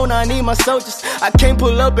I need my soldiers. I can't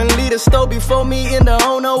pull up and lead a store before me in the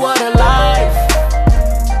owner. What a life.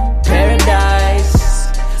 Paradise.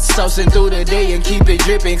 Saucing through the day and keep it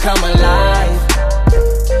dripping, come alive.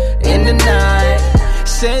 In the night.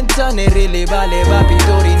 Sentane really vale papi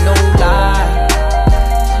tori no lie.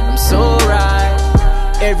 I'm so right.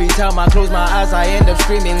 Every time I close my eyes I end up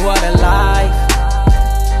screaming what a life.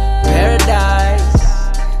 Paradise.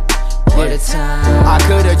 What a time. I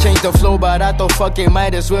could've changed the flow, but I thought fuck it,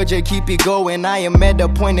 might as well just keep it going. I am at the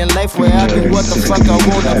point in life where I do what the fuck I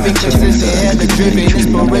want. I've been consistent, had the driven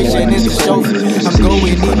inspiration is the show. I'm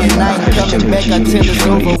going in and I ain't coming back until it's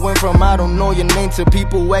over. Went from I don't know your name to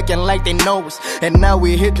people acting like they know us. And now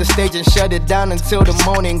we hit the stage and shut it down until the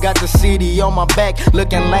morning. Got the CD on my back,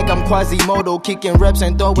 looking like I'm Quasimodo, kicking reps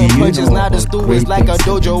and throwing punches. Now the stew is like a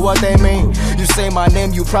dojo, what they mean? You say my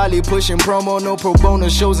name, you probably pushing promo, no pro bono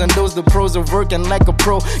shows, and those the pros are working like a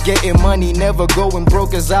pro. Getting money, never going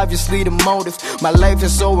broke is obviously the motive. My life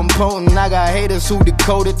is so important, I got haters who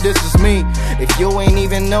decoded. This is me. If you ain't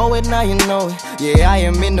even know it, now you know it. Yeah, I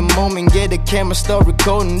am in the moment, get the camera, start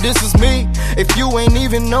recording. This is me. If you ain't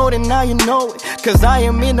even know it, now you know it. Cause I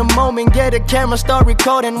am in the moment, get the camera, start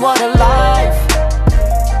recording. What a life.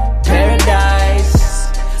 Paradise.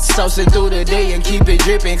 Saucing through the day and keep it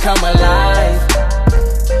dripping, come alive.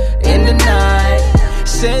 In the night.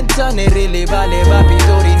 Sentane really vale papi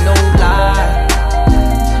tori no lie.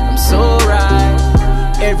 I'm so right.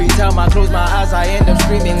 Every time I close my eyes I end up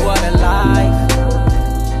screaming what a life.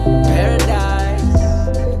 Paradise.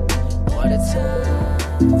 What a time.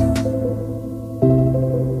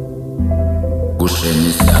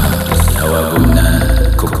 Kushenisa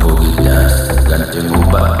siyawakumnandi kuphokila kanti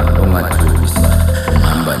nguba ungathulisa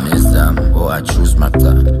uhamba nezami or I choose my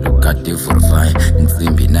club. Look at the 45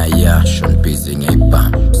 insimbi nayasho nibhizi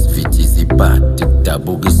ngeyibham sifithi izibhadi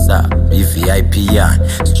kudabukisa i-VIP yani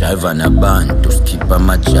sijiva nabantu sikhipha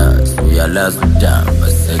amajazi uyalazi udaba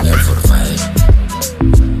senge 45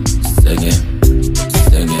 senge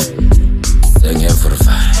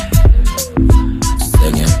 45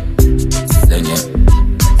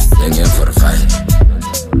 senge 45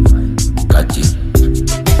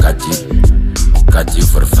 kati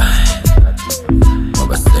 45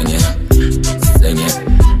 ngoba senge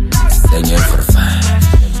 45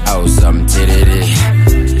 awusamthelele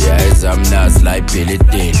yazamnazi la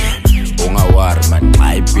ibhilidini ungawari man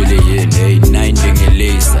xa ibhile yini hey 9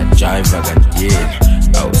 njengelisa jive kantiyeni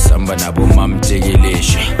awusamba nabo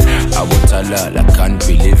mamtekeleshe abothalala can't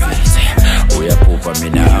believe it uyaphupha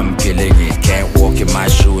mina I'm killing it can't walk in my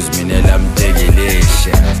shoes mina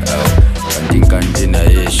lamtekeleshe kanti na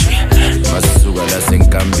yeshe masuka la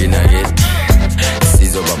senkambina ke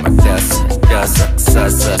sizoba matasa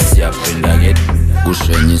kusasa siyaphinda ke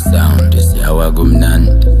kushenye sound siyawa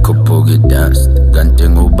kumnandi khuphuka dust kanti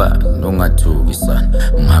nguba ungathukisana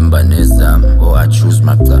ngihamba nezami or I choose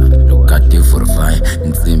my club. Look at the 45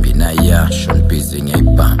 insimbi nayasho nibhizi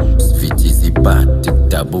ngeyibham sifithi izibhadi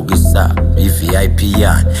kudabukisa i-VIP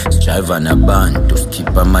yani sijiva nabantu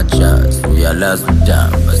sikhipha amajazi uyalazi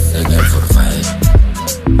udaba senge 45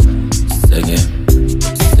 senge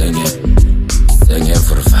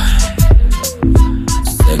 45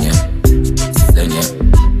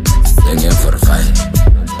 senge 45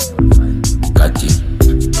 kati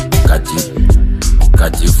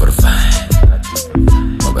 45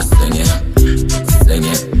 ngoba senge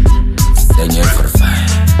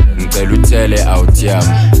 45 ngicela uthele out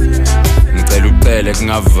yami ngicela uqele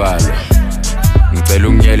kungavalwa ngicela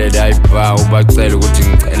ungiyele dayipha ubacela ukuthi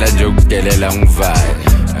ngicela nje ukudelela ngivale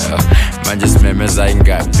manje simemeza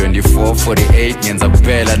ingaphi 24:48 ngenza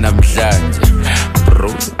kuphela namhlanje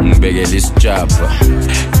bro ngibekela isijapha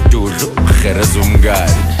dudlu gereza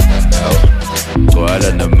umngane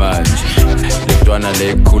gcwala namanje letwana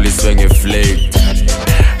lekhuliswe ngeflake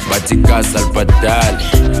bathi gas alibadali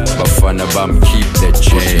bafana bam keep the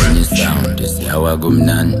chain sound siyawa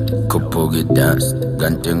kumnandi khuphuka dust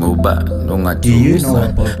kanti nguba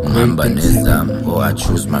ungathulisa ngihamba nezami or I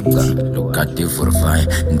choose my club. Look at the 45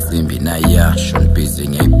 insimbi nayasho nibhizi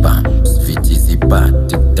ngeyibham sifithi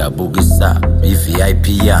izibhadi kudabukisa i-VIP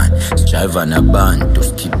yani sijiva nabantu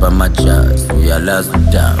sikhipha amajazi uyalazi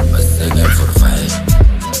udaba senge 45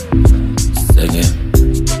 senge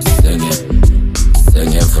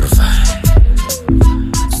 45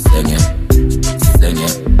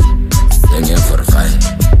 senge 45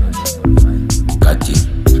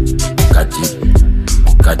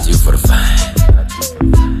 kati 45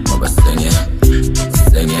 ngoba senge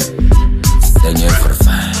 45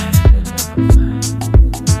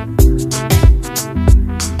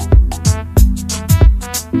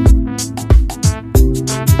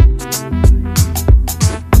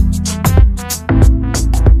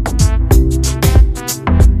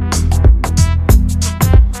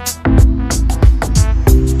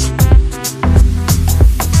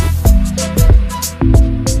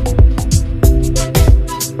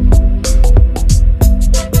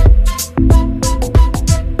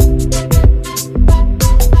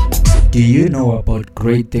 you know about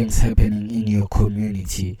great things happening in your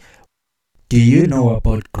community? Do you know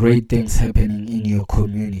about great things happening in your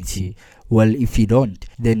community? Well, if you don't,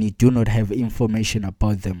 then you do not have information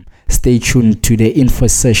about them. Stay tuned to the info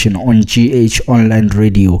session on GH Online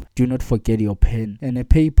Radio. Do not forget your pen and a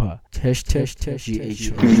paper. Hashtag GH.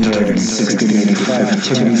 1685,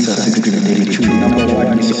 Teresa 1682. Number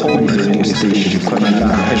one is always radio station.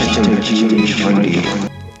 Hashtag GH Radio.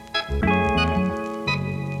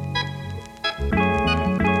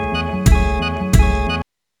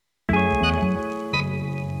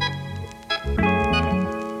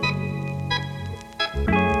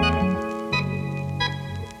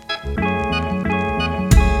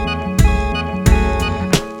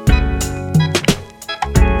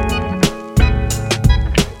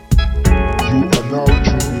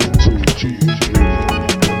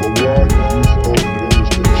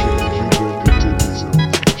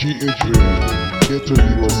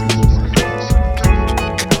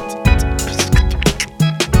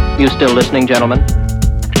 You still listening, gentlemen?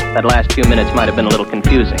 That last few minutes might have been a little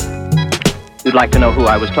confusing. You'd like to know who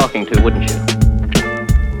I was talking to, wouldn't you?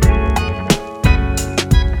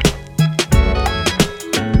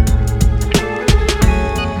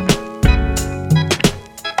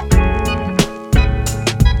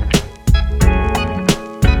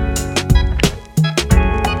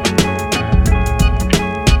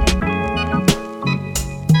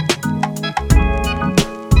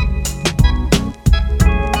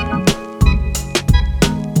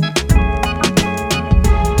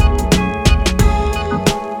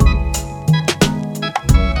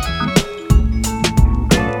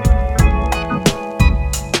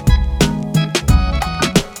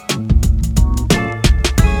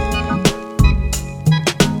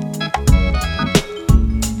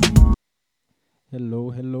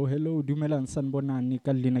 Sanbonani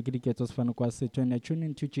kalina kidiketos fanukwa tune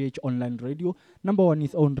into GH Online Radio. Number one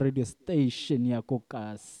is own radio station ya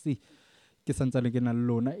kokasi. Kisantsale kena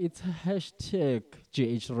lona. It's hashtag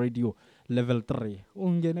GH Radio level 3.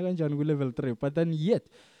 Ungena kanjani ku level 3. But then yet,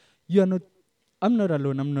 you are not, I'm not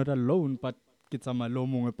alone, but kitsama lo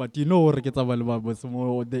mongwe, but you know re kitsama le ba boss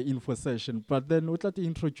mo the info session. But then we tla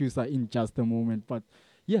introduce her in just a moment. But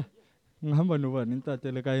yeah, ngihamba nobani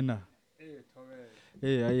ntatele kaina.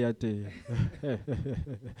 Hey, ayate.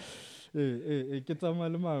 Hey, kitsama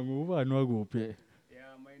le mangu ubani wakuphi?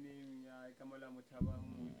 Yeah, my name is Kamola Mutaba.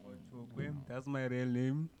 That's my real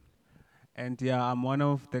name. And yeah, I'm one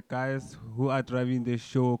of the guys who are driving the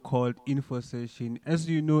show called Info Session. As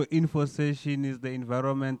you know, Info Session is the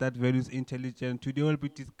environment that values intelligence. Today we'll be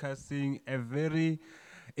discussing a very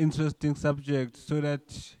interesting subject so that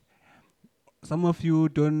some of you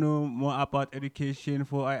don't know more about education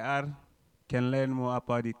for IR can learn more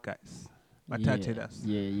about it, guys. Yeah,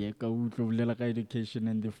 ka education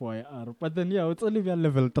and the 4IR. But then yeah, it's only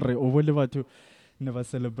level 3 over to never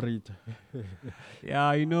celebrate.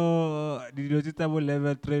 Yeah, you know, the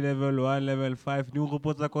level 3, level 1, level 5, new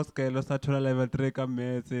reports are level 3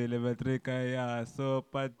 level 3 yeah. So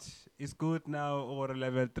but it's good now over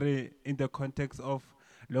level 3 in the context of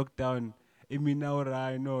lockdown. I mean now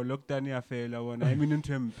I know lockdown ya fela wona. I mean in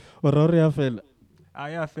ya fela.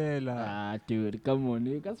 Yeah, fella. Dude, come on.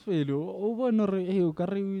 You guys fail.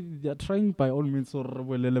 They're trying by all means or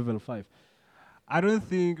level 5. I don't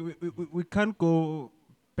think we can't go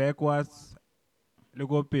backwards.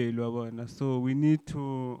 So we need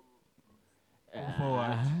to go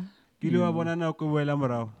forward.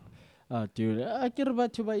 Dude, I care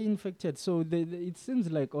about to be infected. So it seems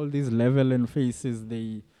like all these level and faces,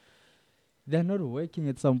 they're not working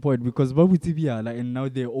at some point because and now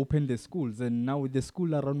they open the schools and now the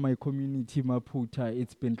school around my community Maputa,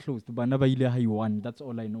 it's been closed. That's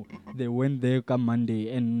all I know. They went there come Monday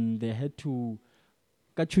and they had to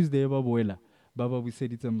Tuesday Baba we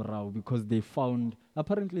said it's because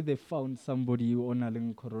apparently they found somebody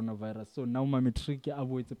on coronavirus. So now my matric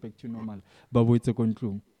avoids back to normal. Babu it's a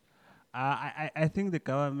conclude. I think the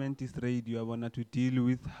government is ready to deal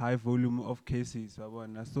with high volume of cases.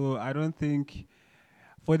 So I don't think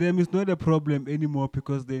for them it's not a problem anymore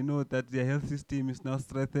because they know that their health system is now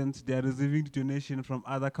strengthened. They are receiving donation from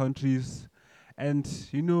other countries, and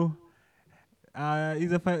you know,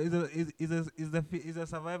 is a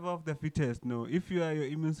survivor of the fittest. No, if your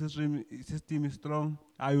immune system is strong,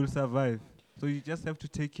 I will survive. So you just have to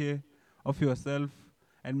take care of yourself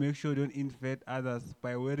and make sure you don't infect others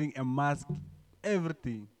by wearing a mask,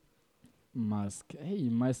 everything. Mask. Hey,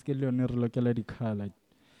 mask is locality color.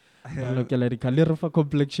 Locality color for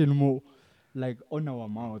complexion more like on our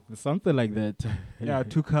mouth, something like that. Yeah,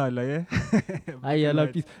 two color, yeah. I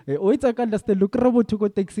love it. Wait, I can understand. Look, robot to go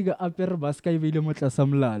taxi ga apere mask I will motla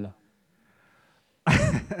samlala.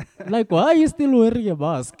 Like, why are you still wearing a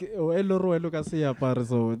mask? So,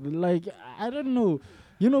 like, I don't know.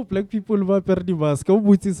 You know, black people wear the mask.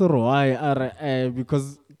 Why?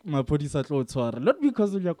 Because my body is not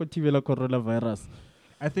because of the coronavirus.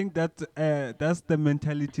 I think that that's the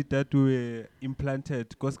mentality that we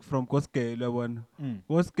implanted from Koskela one.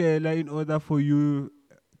 Koskela, in order for you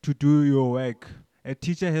to do your work, a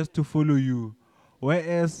teacher has to follow you.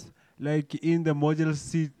 Whereas, like in the Model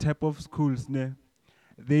C type of schools, ne,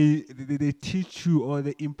 they teach you or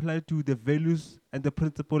they imply to the values and the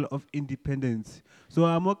principle of independence. So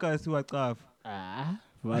amoka siwaqaf.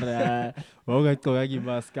 But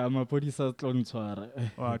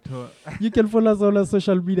you can follow us on our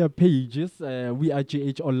social media pages. We are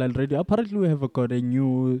GH Online Radio. Apparently, we have got a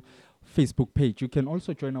new Facebook page. You can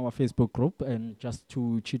also join our Facebook group and just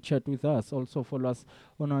to chit chat with us. Also follow us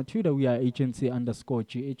on our Twitter. We are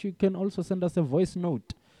agency_GH. You can also send us a voice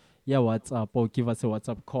note. Yeah, WhatsApp or give us a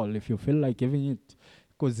WhatsApp call if you feel like giving it.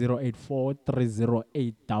 Go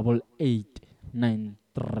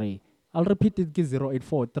 084-308-8893. I'll repeat it,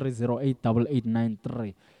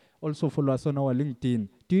 084-308-8893. Also follow us on our LinkedIn.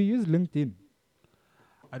 Do you use LinkedIn?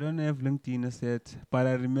 I don't have LinkedIn as yet, but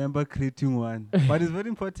I remember creating one. But it's very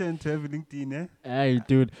important to have LinkedIn, eh? Hey,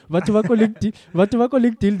 dude. But to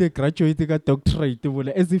LinkedIn, they graduated a doctorate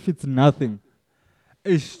as if it's nothing.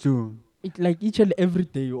 It's true. It's like each and every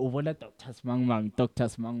day you over Doctor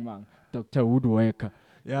Woodworker.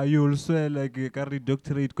 Yeah, you also like carry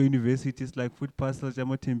doctorate go universities like food parcel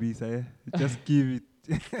Jamotembisa, eh? Just give it.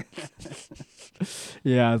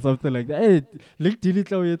 Yeah, something like that. Hey, LinkedIn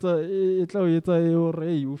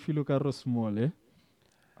you feel small, eh?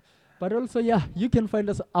 But also, yeah, you can find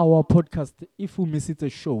us our podcast if you miss it a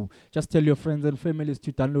show. Just tell your friends and families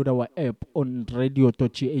to download our app on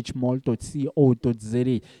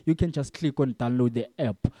radio.ghmall.co.za. You can just click on download the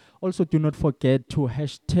app. Also, do not forget to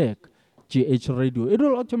hashtag GH Radio. It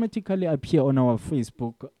will automatically appear on our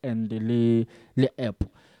Facebook and the app.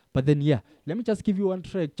 But then, yeah, let me just give you one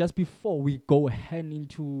track just before we go hand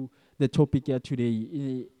into the topic here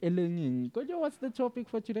today. What's the topic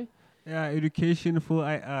for today? Yeah, education for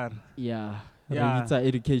IR. Yeah. It's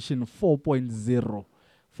education 4.0.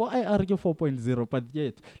 For IR 4.0, but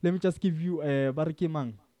yet, let me just give you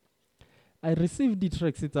Barikimang. I received the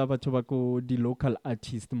tracks it's about tobacco, the local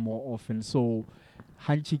artist more often. So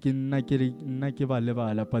Hanchikin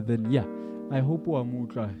Nakeba, but then yeah, I hope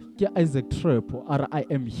Wamutra. Isaac Trep or I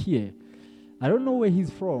am here. I don't know where he's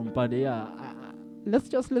from, but yeah. Let's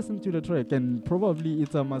just listen to the track and probably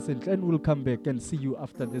it's a message and we'll come back and see you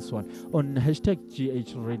after this one on hashtag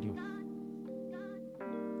GH Radio.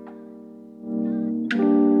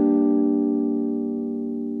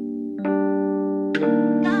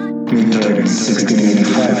 Green Dragon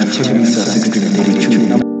 1685, Teresa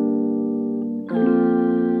 1682.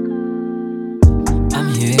 I'm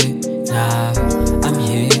here now, I'm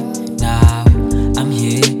here now, I'm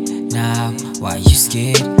here now. Why you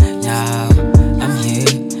scared now? I'm here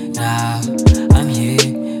now, I'm here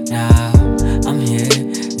now, I'm here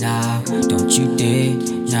now. Don't you dare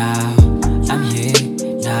now. I'm here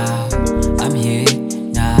now, I'm here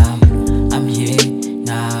now, I'm here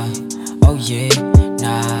now. Oh yeah,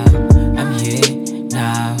 now I'm here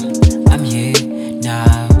now, I'm here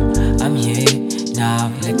now, I'm here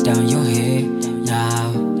now. Let down your hair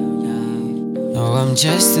now. No, I'm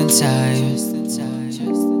just in time.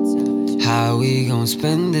 How we gon'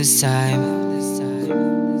 spend this time?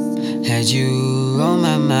 Had you on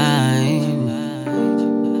my mind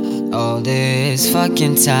all this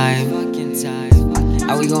fucking time.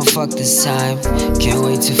 How we gon' fuck this time? Can't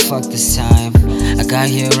wait to fuck this time. I got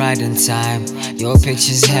here right in time. Your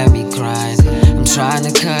pictures had me crying. I'm trying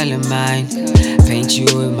to color mine, paint you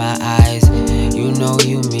with my eyes. You know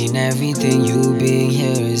you mean everything. You being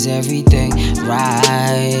here is everything.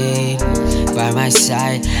 Right by my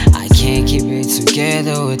side, I can't keep it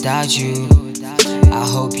together without you. I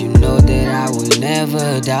hope you know that I will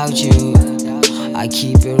never doubt you. I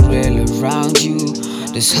keep it real around you.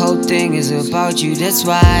 This whole thing is about you, that's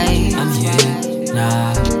why I'm here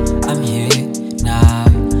now, I'm here now,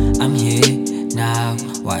 I'm here now.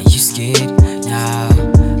 Why you scared now?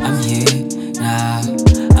 I'm here now,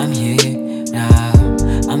 I'm here now,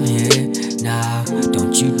 I'm here now.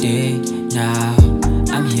 Don't you dare now.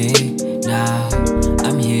 I'm here now,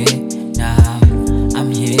 I'm here now,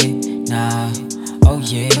 I'm here now. Oh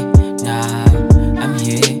yeah, now I'm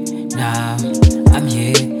here now, I'm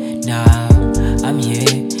here now, I'm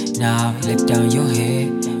here now. Let down your hair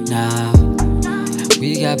now.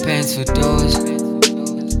 We got pants for doors.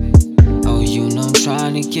 Oh, you know I'm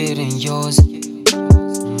trying to get in yours. We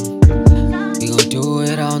gon' do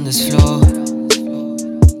it on this floor.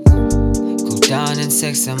 fun and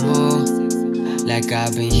sex some more. Like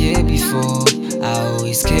I've been here before, I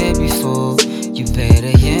always cared before. You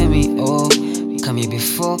better hear me, oh. Come here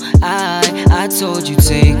before I told you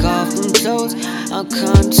take off them clothes. I'll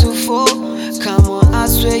come too full. Come on, I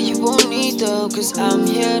swear you won't need them, cause I'm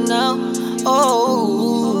here now.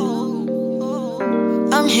 Oh,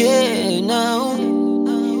 I'm here now.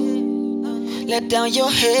 Let down your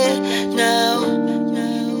head now.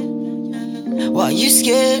 Why you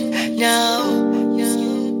scared now?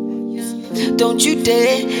 Don't you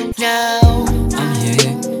dare now. I'm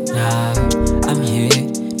here now. I'm here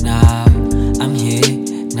now. I'm here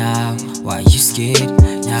now. Why you scared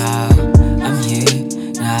now? I'm here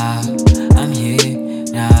now. I'm here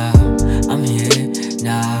now. I'm here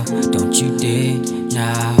now. Don't you dare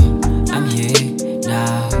now. I'm here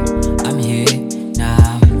now. I'm here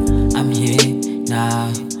now. I'm here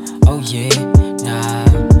now. Oh yeah now.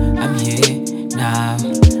 I'm here now.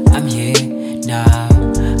 I'm here now.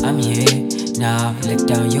 I'm here now. Let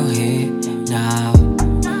down your head now.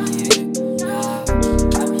 I'm here now.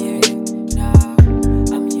 I'm here now.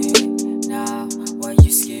 I'm here now. Why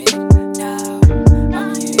you scared now?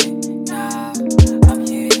 I'm here now. I'm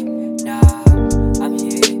here now. I'm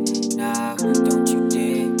here now. Don't you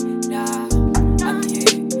dare now. I'm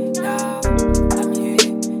here now. I'm here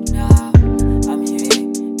now. I'm here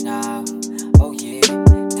now. Oh yeah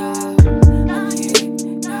now. I'm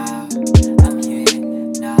here now. I'm here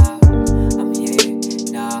now. I'm here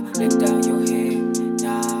now. Let down your head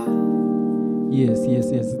now. Yes.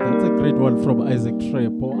 That's a great one from Isaac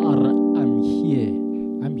Trep. I'm here.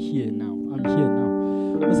 I'm here now. I'm here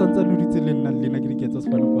now. You're still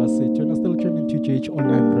tuning to JH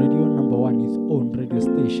Online Radio, number one, his own radio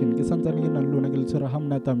station.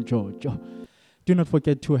 Do not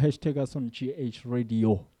forget to hashtag us on GH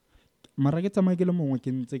Radio. Mara ke tsamaya ke le mongwe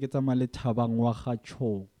ke ntse ke tsamaya le Thabang wa ga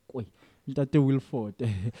Chokwe. Ntate Wilford.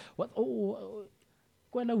 What? Oh,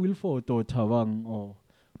 kwena Wilford or Thabang? Oh,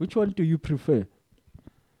 which one do you prefer?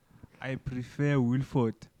 I prefer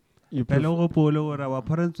Wilford. You Our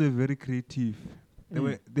parents were very creative.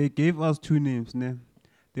 They gave us two names. Ne?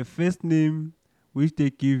 The first name which they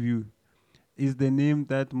give you is the name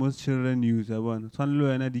that most children use. So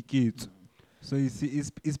you see,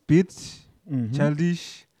 it's bit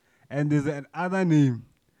childish, and there's another name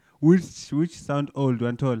which sound old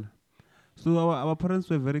and all. So our parents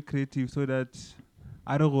were very creative, so that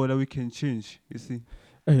I don't know that we can change. You see.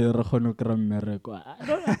 Like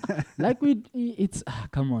it's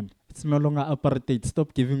come on, it's no longer apartheid.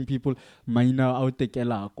 Stop giving people minor out the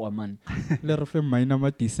kelakwa man. Let us minor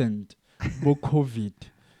ma decent. Bo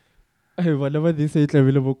COVID. Whatever they say, it's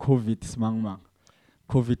available COVID smang.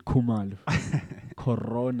 COVID kumalo.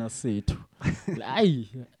 Corona sethu. Ay,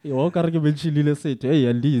 yo ka re ke benchilile sethu. Hey,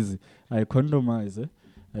 Andizi, I condomize.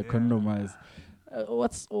 I condomize.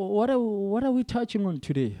 What are we touching on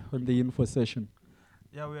today on the info session?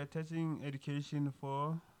 Yeah, we are touching education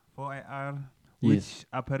for IR, which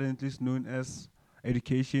apparently is known as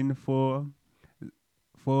education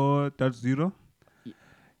 4.0.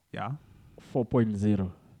 Yeah.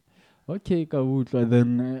 4.0. Okay, Kawutla,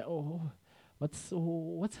 then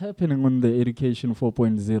what's happening on the education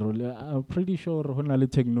 4.0? I'm pretty sure honali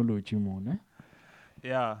technology more, eh?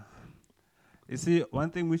 Yeah. You see, one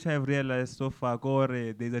thing which I've realized so far,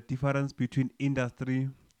 there's a difference between industry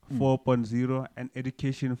 4.0 and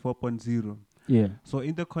education 4.0. Yeah. So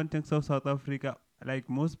in the context of South Africa, like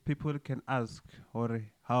most people can ask,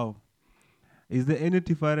 how? Is there any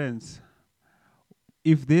difference?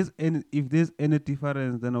 If there's any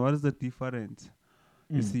difference, then what is the difference?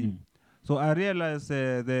 You see. So I realize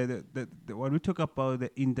the when we talk about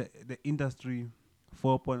the industry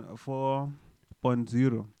 4.0,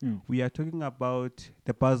 we are talking about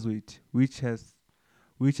the buzzword which has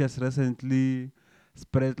recently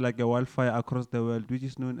spread like a wildfire across the world, which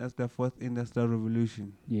is known as the fourth industrial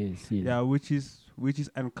revolution. Yes. Yeah, which is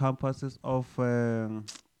encompasses of your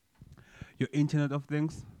Internet of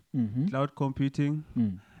Things, cloud computing,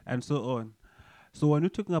 and so on. So when we're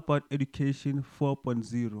talking about education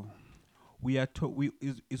 4.0,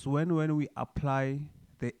 is when we apply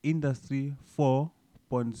the industry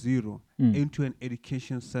 4.0 into an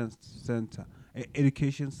education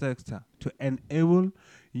education sector to enable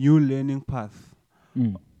new learning path.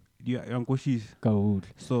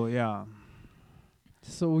 So yeah.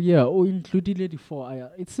 Including the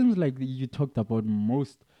 4IR. It seems like you talked about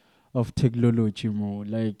most of technology more.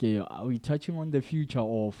 Like, are we touching on the future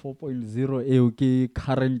or 4.0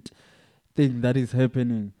 current thing that is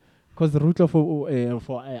happening? Because the root of for IR,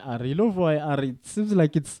 it seems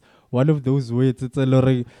like it's one of those words. It's a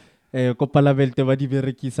lot. Kopala belte ba di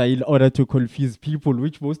berekisa in order to confuse people,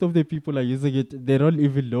 which most of the people are using it. They don't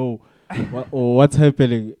even know or what's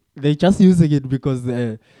happening. They're just using it because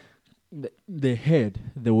they heard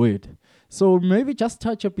the word. So maybe just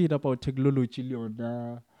touch a bit about technology, Leon,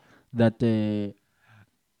 that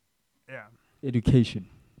Yeah. education.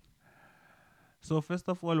 So first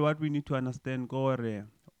of all, what we need to understand,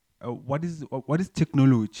 what is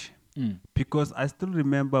technology? Because I still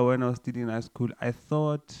remember when I was still in high school, I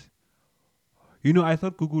thought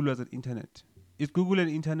Google was an internet. Is Google an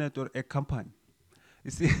internet or a company?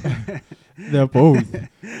 You see, They're both. They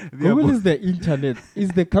are Google both. is the internet. Is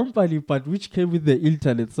the company part which came with the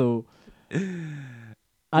internet. So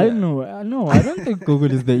I don't know. No, I don't think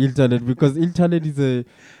Google is the internet, because internet it's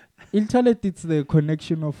the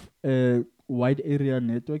connection of wide area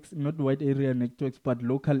networks, not wide area networks, but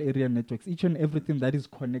local area networks. Each and everything that is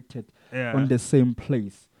connected Yeah. on the same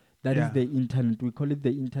place. That is Yeah. the internet. We call it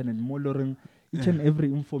the internet. Moloring each and every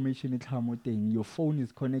information it thing. Your phone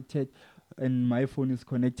is connected, and my phone is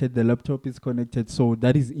connected. The laptop is connected. So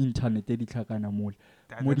that is internet. That is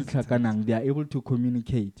They are able to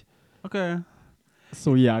communicate. Okay.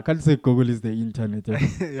 So yeah, I can't say Google is the internet.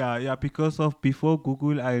 Yeah. Because of before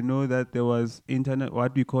Google, I know that there was internet,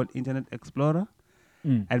 what we call Internet Explorer.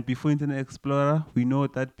 And before Internet Explorer, we know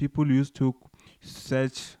that people used to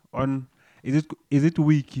search on, is it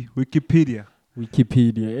Wikipedia?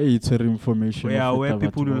 Wikipedia, it's her information. Where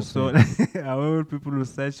people will where people will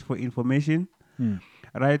search for information,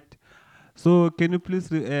 right? So can you please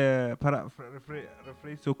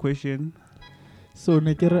rephrase your question? So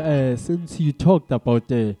Nekere, since you talked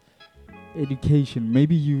about education,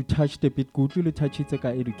 maybe you touched a bit. Could you touch it like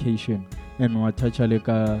education and what touch like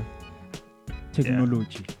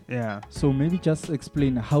technology? Yeah. So maybe just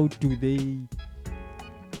explain how do they.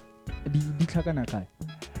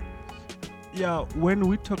 Yeah, when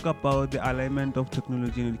we talk about the alignment of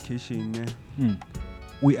technology in education,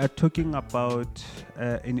 we are talking about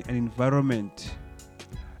an environment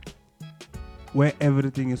where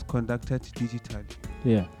everything is conducted digitally.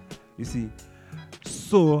 Yeah. You see.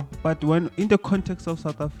 So, but when in the context of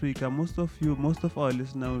South Africa, most of our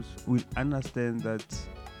listeners will understand that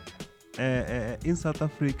in South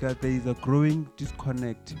Africa there is a growing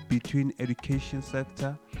disconnect between education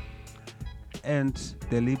sector and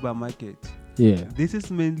the labor market. Yeah. This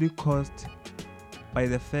is mainly caused by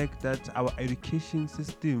the fact that our education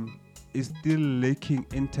system is still lacking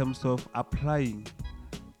in terms of applying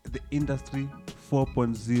the industry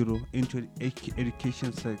 4.0 into the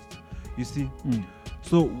education sector. You see?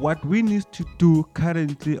 So what we need to do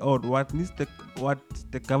currently, or what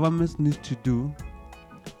the government needs to do,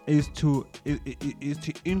 is to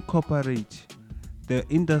incorporate the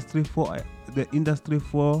industry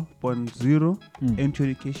 4.0 into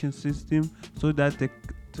education system, so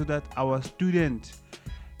that our students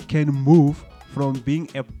can move from being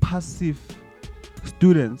a passive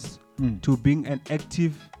student to being an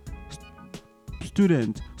active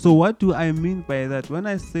student. So what do I mean by that? When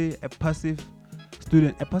I say a passive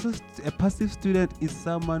student, a passive student is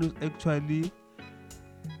someone who's actually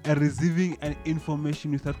receiving an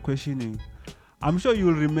information without questioning. I'm sure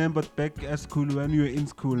you'll remember back at school, when you were in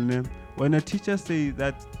school, when a teacher say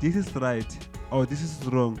that this is right or this is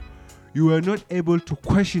wrong, you were not able to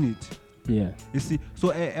question it. Yeah. You see,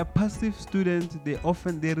 so a passive student,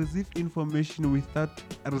 they receive information without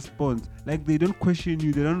a response. Like, they don't question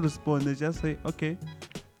you, they don't respond, they just say, okay,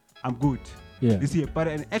 I'm good. Yeah. You see, but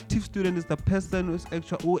an active student is the person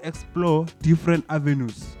who explore different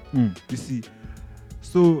avenues. You see,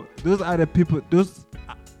 so those are the people. Those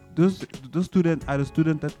students are the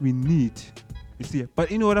students that we need. You see,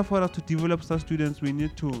 but in order for us to develop such students, we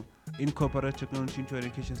need to incorporate technology into our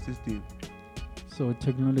education system. So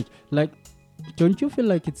technology, like, don't you feel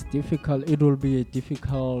like it's difficult? It will be a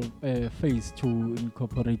difficult phase to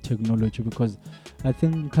incorporate technology, because I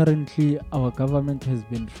think currently our government has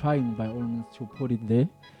been trying by all means to put it there,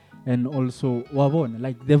 and also Wabon,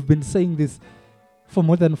 like they've been saying this for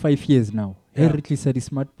more than 5 years now. Yeah. Henry said the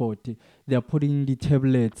smart board. They are putting the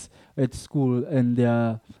tablets at school, and they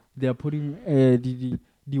are putting the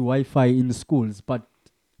Wi-Fi in schools. But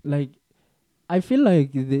like, I feel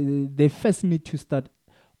like they first need to start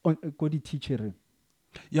on the teaching.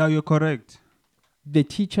 Yeah, you're correct. The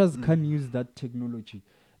teachers can't use that technology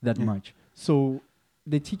that much. So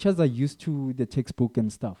the teachers are used to the textbook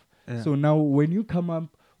and stuff. Yeah. So now when you come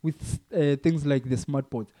up with things like the smart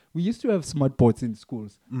boards, we used to have smart boards in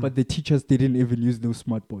schools, but the teachers didn't even use those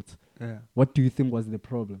smart boards. Yeah. What do you think was the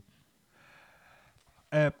problem?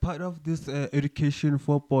 part of this education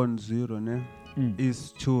 4.0 ne,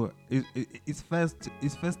 is to is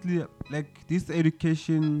firstly like this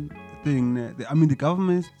education thing. The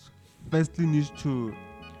government firstly needs to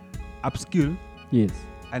upskill Yes.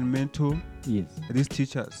 and mentor Yes. these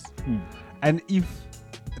teachers. And if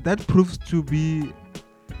that proves to be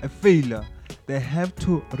a failure, they have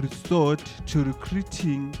to resort to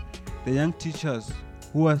recruiting the young teachers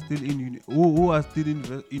who are still in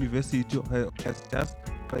university or has just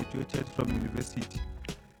graduated from university.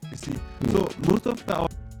 You see, so most of our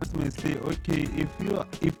may say, okay,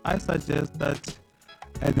 if I suggest that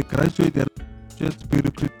the graduate just be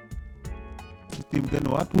recruited system, then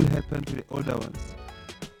what will happen to the older ones?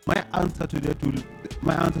 My answer to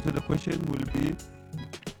the question will be,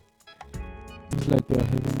 It's like we're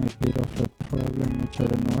having a bit of a problem, which I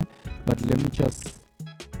don't know, but let me just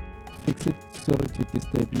fix it. Sorry to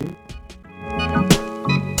disturb you.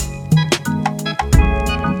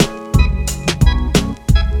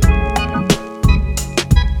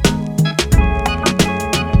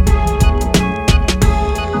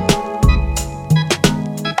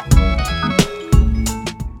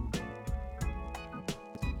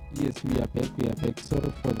 Yes, we are back.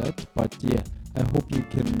 Sorry for that, but yeah, I hope you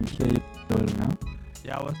can hear it well now.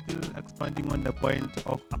 yeah, I was still expanding on the point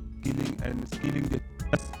of upskilling and skilling the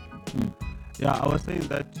teachers. Yeah, I was saying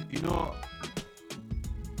that,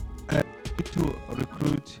 to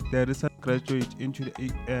recruit the recent graduate into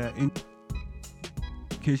the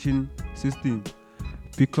education system,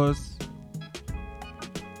 because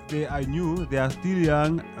they are new, they are still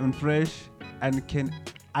young and fresh and can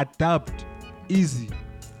adapt easy.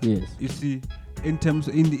 Yes. You see, in terms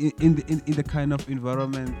in the kind of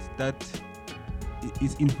environment that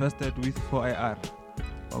is infested with 4IR.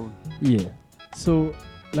 Oh. Yeah. So,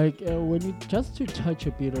 like, when you just to touch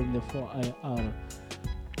a bit on the 4IR,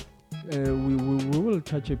 we will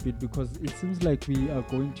touch a bit because it seems like we are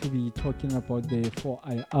going to be talking about the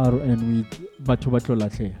 4IR and with Batho Batlo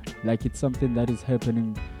Lahle. Like, it's something that is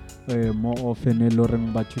happening more often.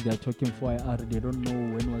 Batho, they are talking 4IR. They don't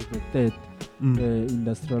know when was the third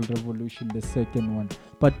industrial revolution, the second one.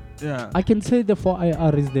 But Yeah. I can say the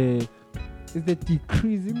 4IR is the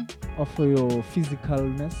decreasing of your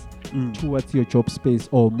physicalness towards your job space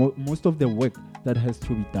or most of the work that has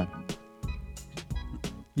to be done.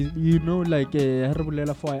 You know, like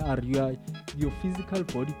 4IR, your physical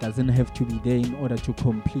body doesn't have to be there in order to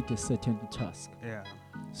complete a certain task. Yeah.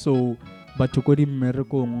 So, but to go to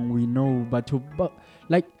miracle, we know, but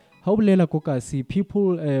like how see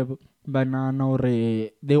people banana or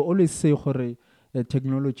they always say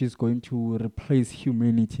technology is going to replace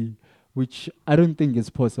humanity, which I don't think is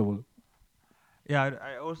possible. Yeah,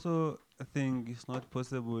 I also think it's not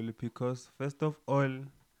possible because, first of all,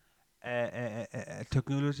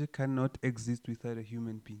 technology cannot exist without a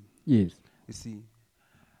human being. Yes. You see,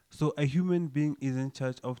 so a human being is in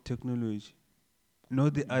charge of technology,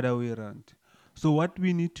 not the other way around. So what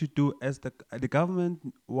we need to do as the government,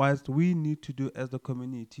 what we need to do as the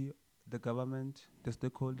community, the government, the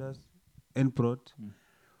stakeholders, and broad,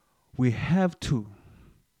 we have to.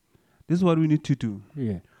 This is what we need to do.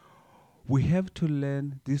 Yeah. We have to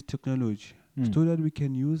learn this technology so that we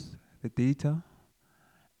can use the data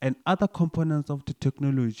and other components of the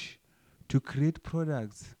technology to create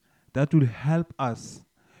products that will help us,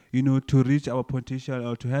 to reach our potential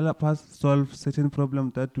or to help us solve certain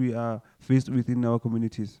problems that we are faced with in our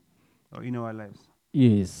communities or in our lives.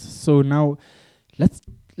 Yes. So now, let's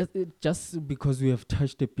just because we have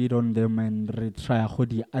touched a bit on them and try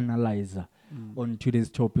to analyze on today's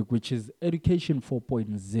topic, which is education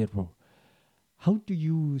 4.0. How do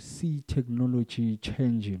you see technology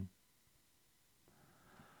changing?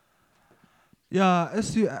 Yeah,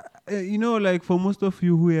 as you, like for most of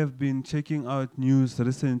you who have been checking out news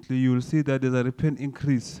recently, you will see that there's a rapid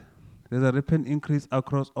increase. There's a rapid increase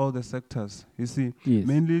across all the sectors. You see, Yes.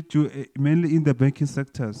 mainly in the banking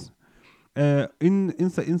sectors.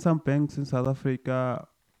 In some banks in South Africa,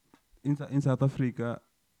 it's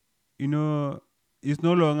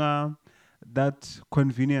no longer that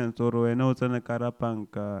convenient or when it's on a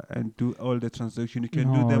Karapanka and do all the transactions. You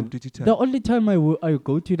can do them digitally. The only time I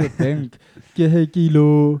go to the bank,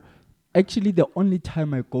 actually the only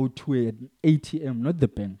time I go to an ATM, not the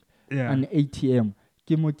bank, an ATM,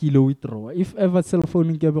 withdraw. If ever cell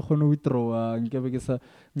phone nkebe withdraw,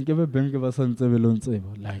 nkebe bank ba sa ntse be lo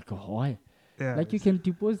ntseba. Like why? Yeah, Like you can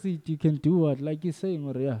deposit, you can do what, like you're saying,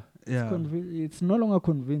 or it's no longer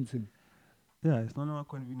convincing. Yeah, it's not more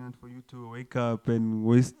convenient for you to wake up and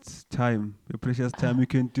waste time, your precious time. You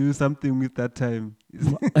can do something with that time.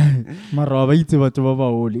 Mara ba itse batho ba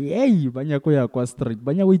baholo. Hey, ba nyako ya kwa straight.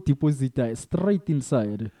 Ba nyako deposit straight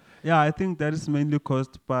inside. Yeah, I think that is mainly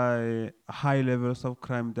caused by high levels of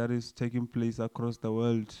crime that is taking place across the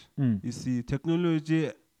world. You see,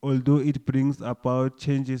 technology, although it brings about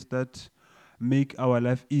changes that make our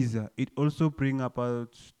life easier, it also brings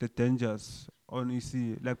about the dangers. You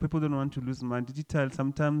see, like people don't want to lose money. Digital,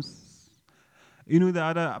 sometimes, the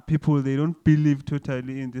other people, they don't believe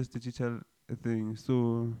totally in this digital thing.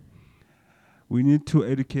 So we need to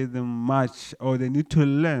educate them much, or they need to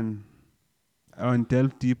learn and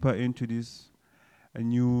delve deeper into this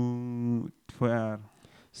new fire.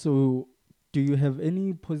 So, do you have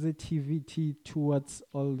any positivity towards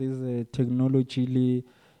all this technology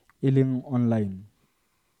online?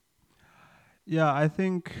 Yeah, I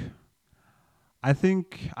think I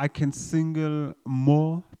can single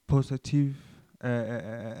more positive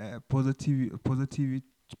thing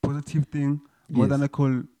more than I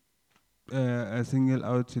call single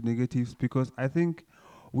out negatives, because I think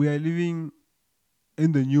we are living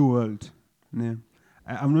in the new world. Yeah.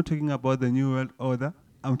 I'm not talking about the new world order.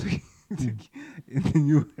 I'm talking in the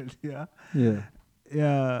new world. Yeah. Yeah.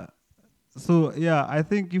 Yeah. So yeah, I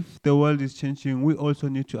think if the world is changing, we also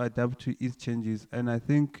need to adapt to its changes. And I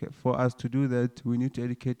think for us to do that, we need to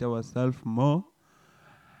educate ourselves more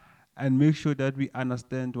and make sure that we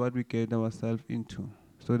understand what we get ourselves into,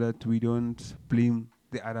 so that we don't blame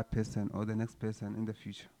the other person or the next person in the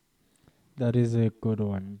future. That is a good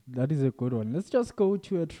one. Let's just go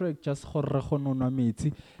to a track, just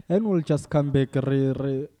and we'll just come back.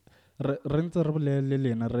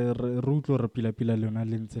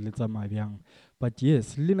 But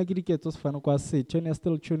yes, Lina Gidiketos Fanokwa say, you're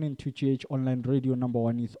still tuning to GH Online Radio, number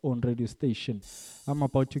one, its own radio station. I'm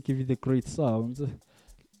about to give you the great sounds.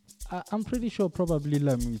 I'm pretty sure probably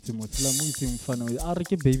Lamuiti Mfano,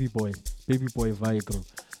 Arike Baby Boy Vigro.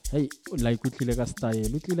 Hey, like Utlilega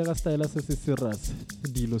style as a serious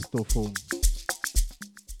Dilo Stofone.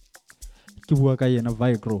 Kibuaka yena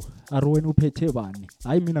Vigro, Arwen Upetebani,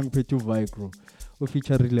 I mean Petu Vigro, who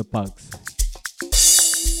feature Relay Parks.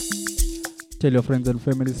 Tell your friends and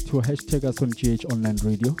families to hashtag us on GH Online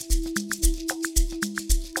Radio.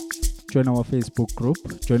 Join our Facebook group,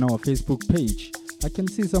 join our Facebook page. I can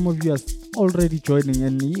see some of you are already joining,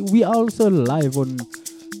 and we are also live on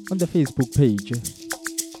the Facebook page.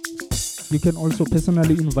 You can also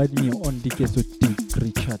personally invite me on Diketo Dick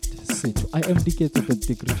Richard Setu. I am Diketo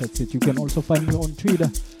Dick Richard Setu. You can also find me on Twitter,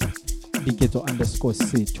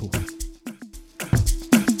 Diketo_Setu.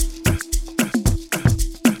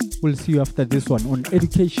 We'll see you after this one on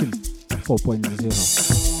Education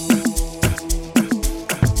 4.0.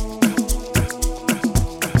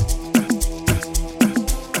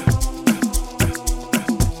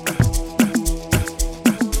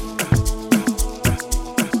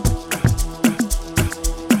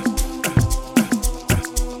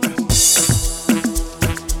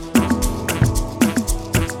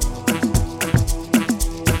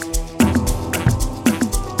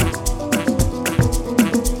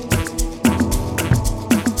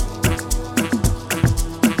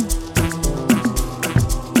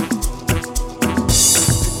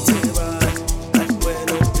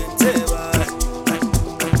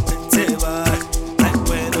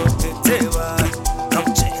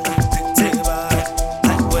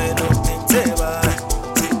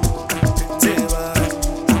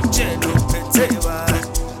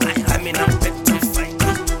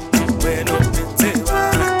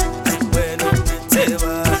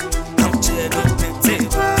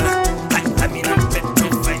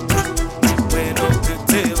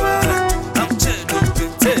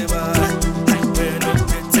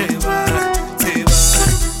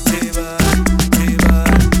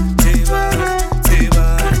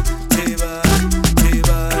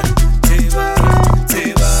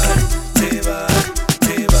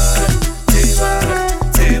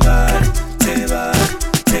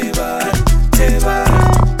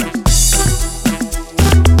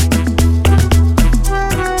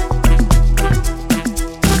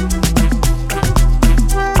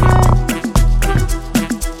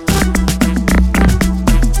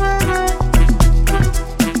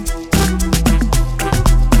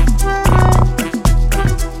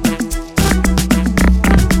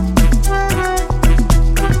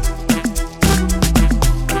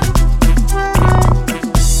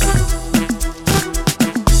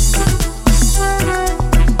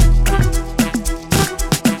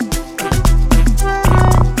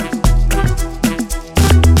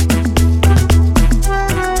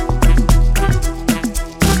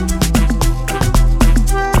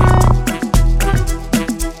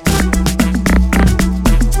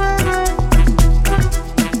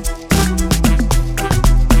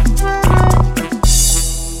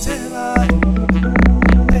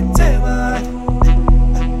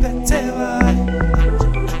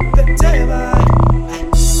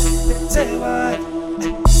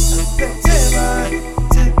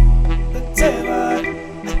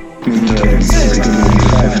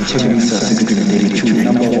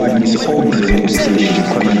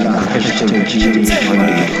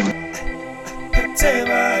 family.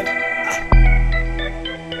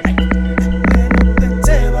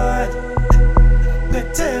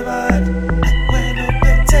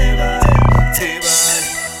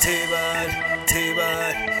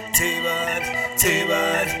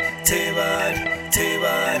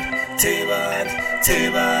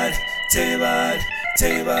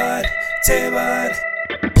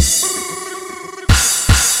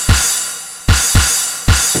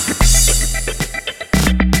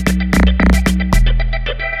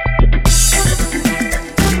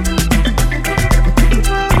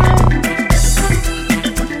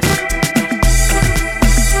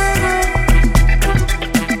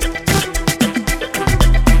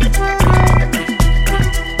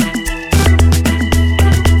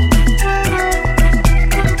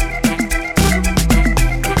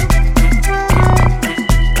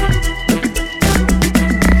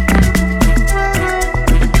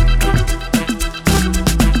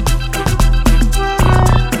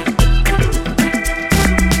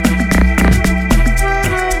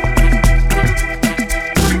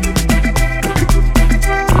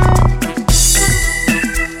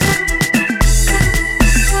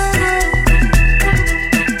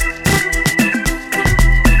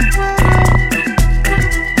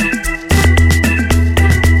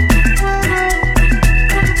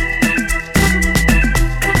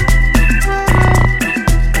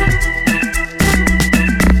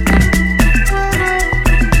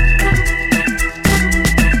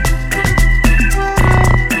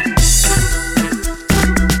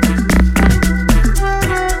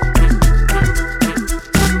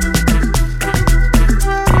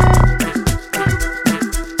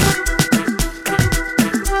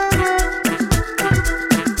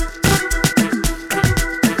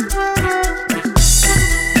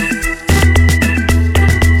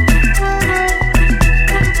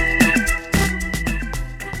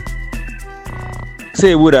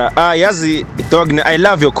 Say Buddha, yazi dog, I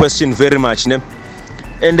love your question very much, ne?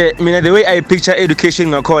 And the way I picture education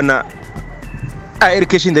ngakona,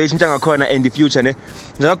 education the ngakona in the future, ne?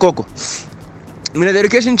 Ngakoko. The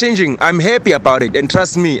education changing, I'm happy about it, and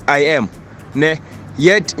trust me, I am, ne?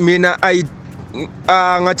 Yet I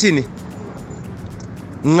ngatini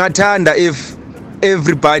ngathanda if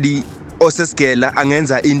everybody oseskela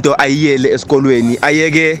angenza into ayiyele esikolweni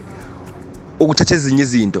ayeke ukuthatha ezinye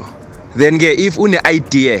izinto. Then if une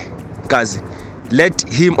idea, guys, let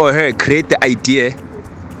him or her create the idea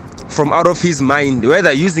from out of his mind,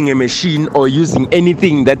 whether using a machine or using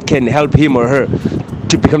anything that can help him or her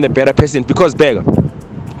to become a better person. Because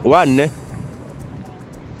one,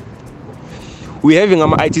 we're having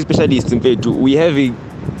IT specialists in Petu. We're having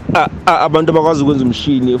abantu bakwazi ukwenza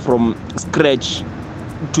machine from scratch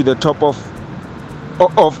to the top of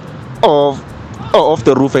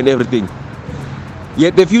the roof and everything.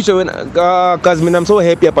 Yet the future, because I'm so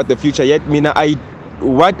happy about the future. Yet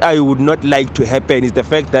what I would not like to happen is the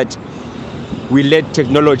fact that we let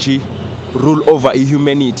technology rule over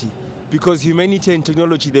humanity, because humanity and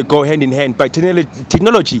technology, they go hand in hand. But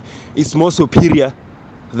technology is more superior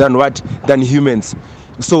than humans.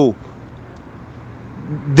 So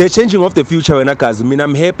the changing of the future,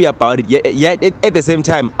 I'm happy about it. Yet at the same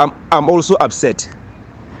time, I'm also upset.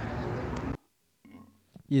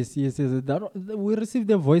 Yes. We received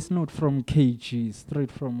a voice note from KG, straight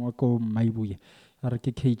from Wako Maibuye,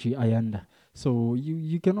 KG Ayanda. So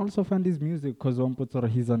you can also find his music because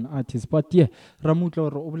he's an artist. But yeah, Ramutlo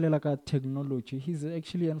Oblelaka technology, he's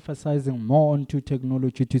actually emphasizing more onto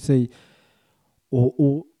technology to say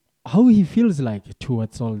how he feels like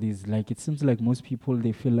towards all this. Like it seems like most people,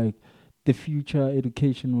 they feel like the future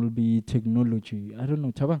education will be technology. I don't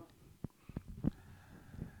know, Tabang.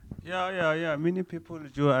 Yeah. Many people,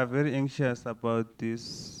 Joe, are very anxious about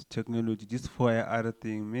this technology, this 4IR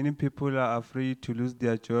thing. Many people are afraid to lose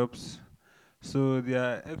their jobs. So they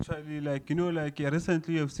are actually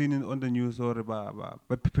recently I've seen it on the news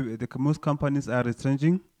but most companies are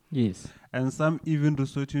retrenching. Yes. And some even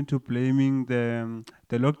resorting to blaming the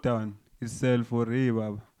lockdown itself for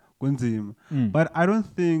But I don't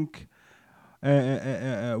think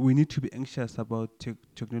we need to be anxious about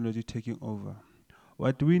technology taking over.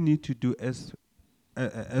 What we need to do as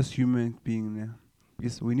human beings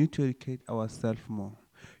is we need to educate ourselves more.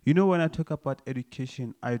 You know, when I talk about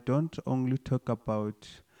education, I don't only talk about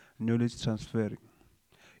knowledge transferring.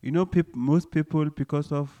 You know, most people,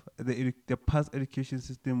 because of the past education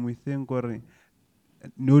system, we think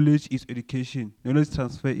knowledge is education, knowledge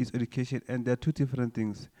transfer is education, and they're two different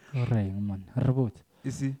things. Right, man. You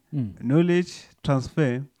see, knowledge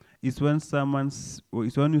transfer is when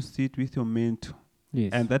you sit with your mentor.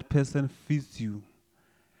 Yes. And that person feeds you.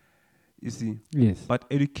 You see. Yes. But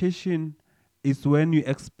education is when you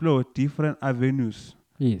explore different avenues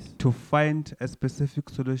Yes. to find a specific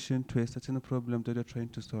solution to a certain problem that you're trying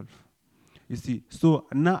to solve. You see, so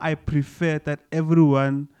now I prefer that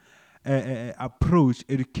everyone approach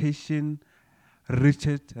education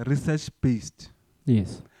research based.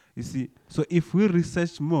 Yes. You see, so if we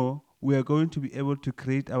research more, we are going to be able to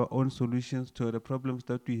create our own solutions to the problems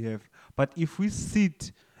that we have. But if we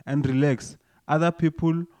sit and relax, other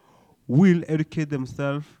people will educate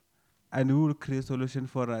themselves and we will create solution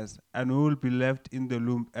for us, and we will be left in the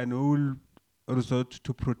loop, and we will resort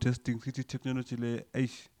to protesting city technology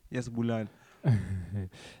yes bulal.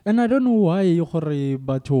 And I don't know why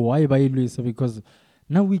but why by because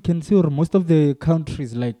now we can see most of the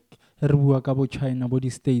countries like China, body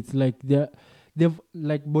states, like they've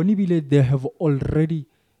like Bonibile, they have already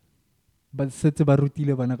but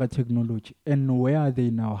technology. And where are they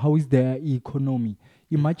now? How is their economy?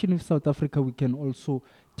 Imagine if South Africa we can also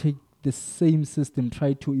take the same system,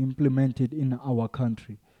 try to implement it in our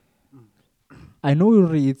country. I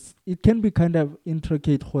know it can be kind of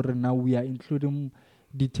intricate. Now we are including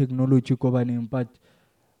the technology, but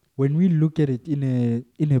when we look at it in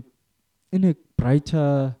a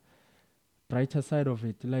brighter side of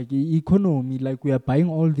it, like economy, like we are buying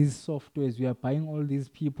all these softwares, we are buying all these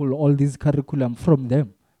people, all this curriculum from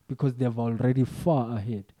them because they're already far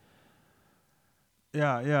ahead.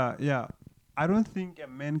 Yeah. I don't think a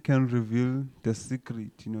man can reveal the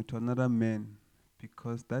secret, to another man,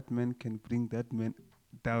 because that man can bring that man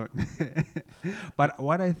down. But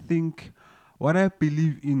what I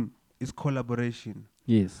believe in is collaboration.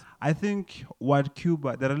 Yes. I think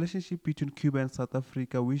the relationship between Cuba and South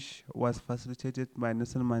Africa, which was facilitated by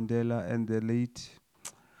Nelson Mandela and the late,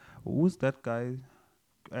 who's that guy?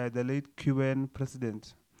 The late Cuban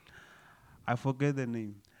president. I forget the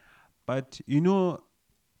name. But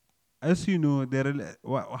as you know,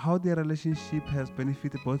 how their relationship has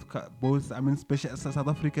benefited both. I mean, South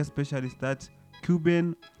Africa especially is that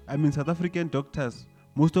South African doctors,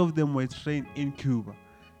 most of them were trained in Cuba.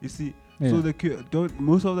 You see, so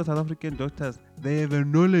most of the South African doctors, they have a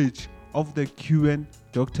knowledge of the Cuban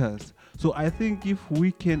doctors. So I think if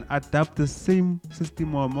we can adapt the same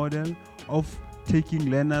system or model of taking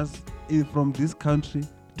learners in from this country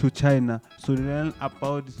to China, so learn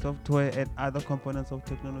about the software and other components of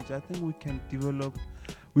technology, I think we can develop,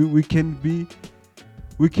 we can be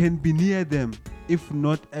near them, if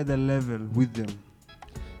not at the level with them.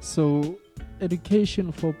 So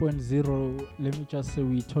education 4.0, let me just say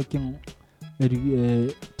we're talking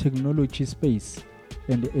technology space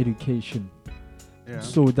and education. Yeah.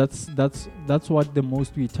 So that's what the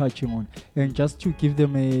most we're touching on. And just to give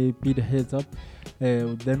them a bit heads up,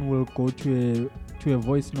 then we'll go to a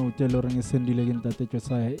voice note. They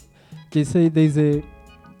say there's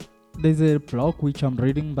a blog which I'm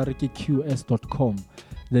reading, barikiqs.com.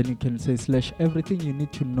 Then you can say / everything you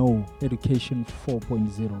need to know education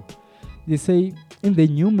 4.0. They say in the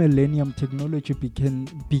new millennium, technology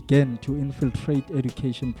began to infiltrate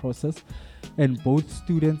education process, and both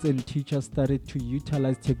students and teachers started to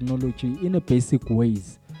utilize technology in a basic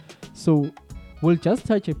ways. So we'll just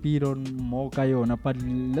touch a bit on more Kayona, but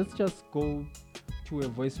let's just go to a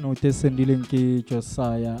voice note sendileng ke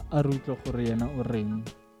Josiah Arutlo Koreana Oreng.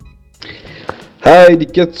 Hi,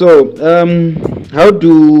 Diketso. How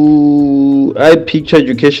do I picture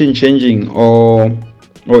education changing or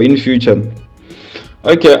in future?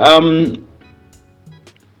 Okay.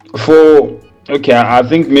 I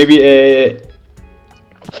think maybe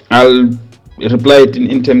I'll reply it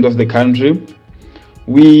in terms of the country.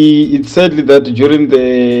 It's sadly that during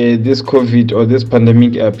this COVID or this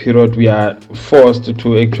pandemic period, we are forced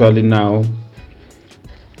to actually now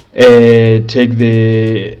take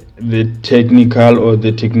the technical or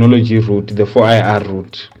the technology route, the 4IR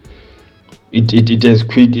route. It has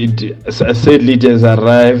sadly it has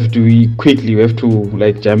arrived. We quickly have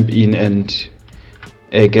to jump in and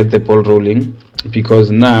get the ball rolling,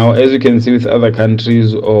 because now, as you can see with other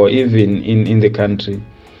countries or even in the country,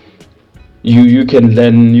 you can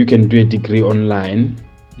learn, you can do a degree online,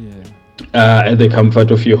 at the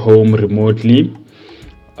comfort of your home, remotely,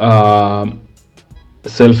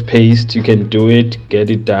 self-paced. You can do it, get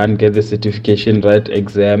it done, get the certification, write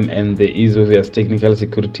exam, and the ease of various technical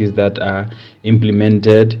securities that are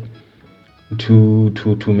implemented to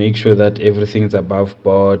make sure that everything is above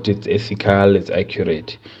board, it's ethical, it's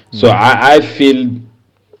accurate. So I feel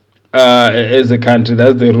as a country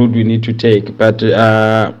that's the route we need to take. But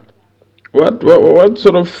what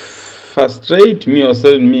sort of frustrates me or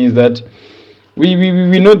saddens me is that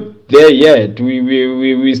we're not there yet.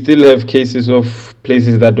 We still have cases of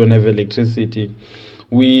places that don't have electricity.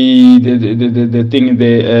 The thing,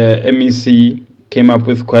 the MEC came up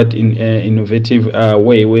with quite innovative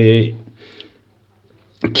way where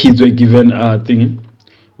kids were given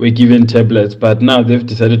tablets, but now they've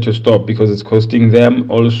decided to stop because it's costing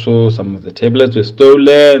them. Also, some of the tablets were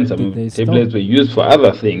stolen, some of the tablets were used for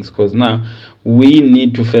other things, because now we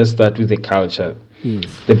need to first start with the culture.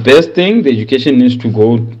 Yes. The best thing, the education needs to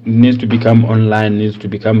become online, needs to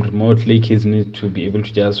become remotely. Kids need to be able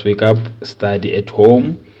to just wake up, study at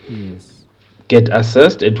home, Yes. get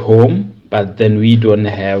assessed at home, but then we are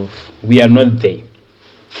not there.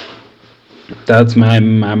 That's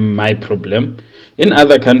my problem. In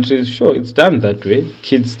other countries, sure, it's done that way.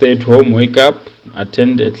 Kids stay at home, wake up,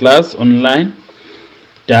 attend a class online,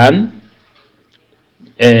 done.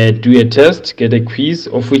 Do a test, get a quiz,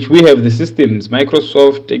 of which we have the systems.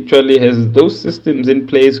 Microsoft actually has those systems in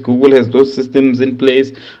place. Google has those systems in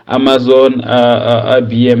place. Amazon,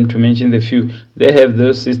 IBM, to mention the few, they have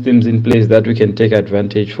those systems in place that we can take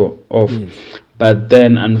advantage of. Yes. But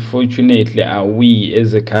then, unfortunately, are we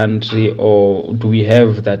as a country, or do we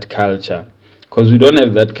have that culture? Because we don't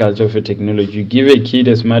have that culture for technology. You give a kid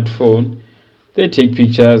a smartphone, they take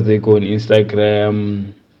pictures, they go on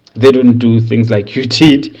Instagram. They don't do things like you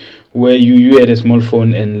did, where you had a small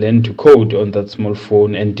phone and learn to code on that small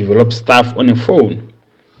phone and develop stuff on a phone.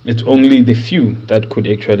 It's only the few that could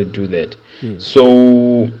actually do that. Yes.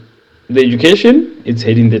 So the education, it's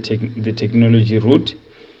heading the technology route,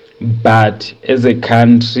 but as a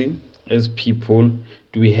country, as people,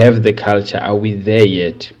 do we have the culture? Are we there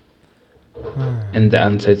yet? And the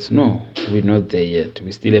answer is no, we're not there yet.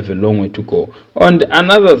 We still have a long way to go. And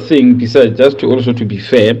another thing, besides, just to be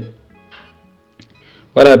fair,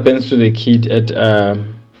 what happens to the kid at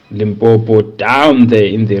Limpopo down there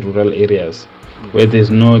in the rural areas, where there's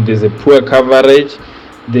a poor coverage,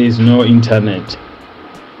 there is no internet?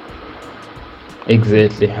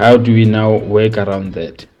 Exactly. How do we now work around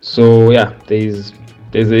that? So yeah, there's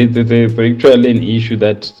actually an issue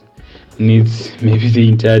that needs maybe the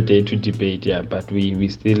entire day to debate, but we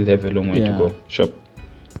still have a long way to go. Sure.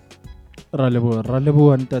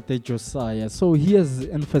 Ralebo and Tate Josiah. So he has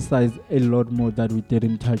emphasized a lot more that we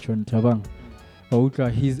didn't touch on, Tabang.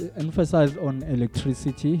 He's emphasized on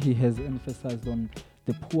electricity, he has emphasized on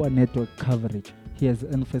the poor network coverage, he has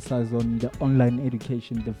emphasized on the online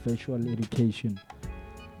education, the virtual education.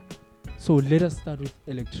 So let us start with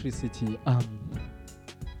electricity.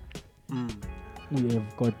 We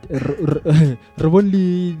have got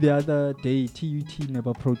only the other day TUT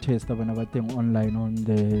never protest online on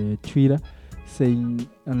the Twitter saying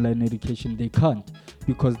online education they can't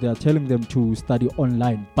because they are telling them to study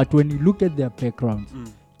online. But when you look at their backgrounds,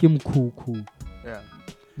 there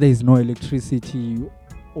is no electricity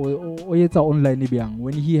or it's online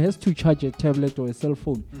when he has to charge a tablet or a cell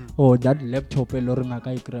phone or that laptop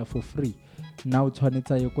for free. Now it's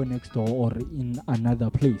next door or in another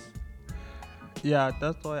place. Yeah,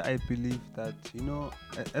 that's why I believe that,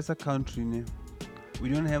 as a country, we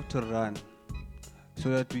don't have to run so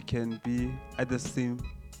that we can be at the same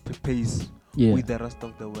pace with the rest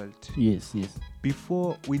of the world. Yes.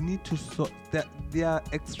 Before, we need to there are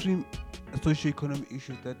extreme socio-economic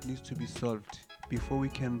issues that needs to be solved before we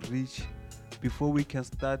can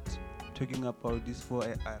start talking about this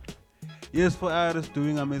 4IR. Yes, 4IR is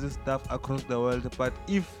doing amazing stuff across the world, but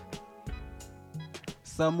if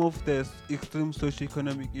some of the extreme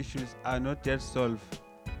socio-economic issues are not yet solved,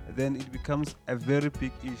 then it becomes a very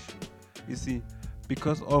big issue. You see,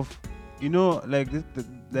 because of like this,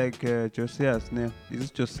 Josiah's name. Is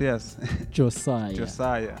it Josiah's? Josiah.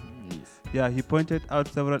 Josiah. Yes. Yeah, he pointed out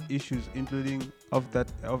several issues, including of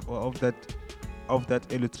that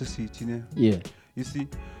electricity. Yeah. You see,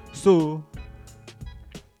 so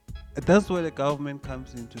that's where the government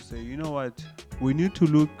comes in to say, you know what, we need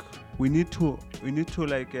to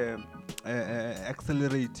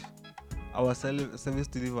accelerate our service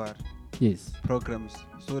delivery programs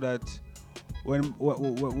so that when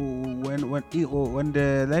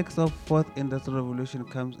the likes of fourth industrial revolution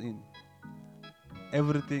comes in,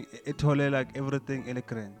 everything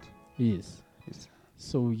elegant. Yes.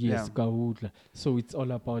 So Kahutla. So it's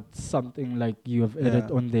all about something like you have added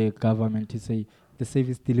on the government to say the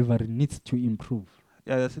service delivery needs to improve.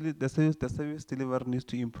 Yeah, the service delivery needs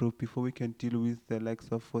to improve before we can deal with the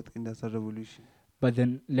likes of fourth industrial revolution. But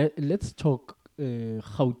then let's talk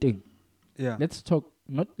Gauteng. Yeah. Let's talk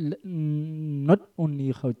not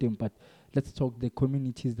only Gauteng, but let's talk the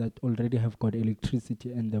communities that already have got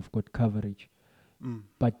electricity and they've got coverage.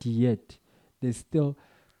 But yet, the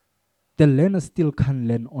learners still can't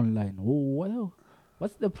learn online. Oh, well,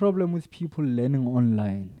 what's the problem with people learning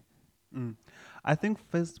online? I think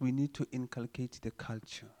first we need to inculcate the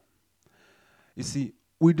culture. You see,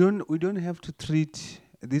 we don't have to treat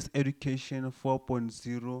this education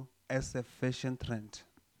 4.0 as a fashion trend.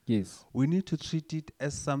 Yes. We need to treat it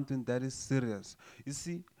as something that is serious. You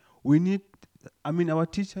see, our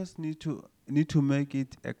teachers need to make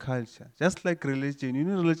it a culture. Just like religion.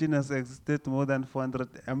 Religion has existed more than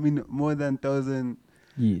 1,000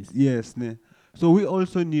 years. Ne? So we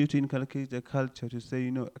also need to inculcate a culture to say,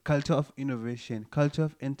 a culture of innovation, culture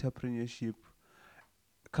of entrepreneurship,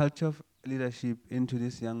 culture of leadership into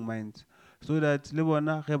these young minds. So that le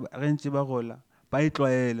bona ge ntse ba gola ba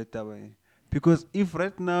itlwaele taba e. Because if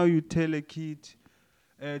right now you tell a kid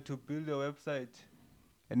to build a website,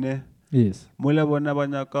 yes, mola bona ba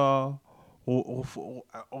nyaka or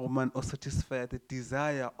satisfy the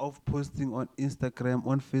desire of posting on Instagram,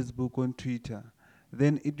 on Facebook, on Twitter,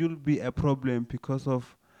 then it will be a problem because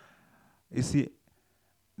of, you see,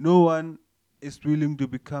 no one is willing to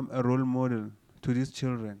become a role model to these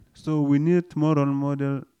children. So we need more role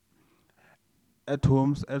model at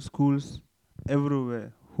homes, at schools,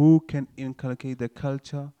 everywhere, who can inculcate the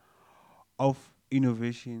culture of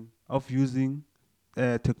innovation, of using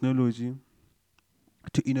technology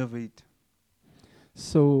to innovate.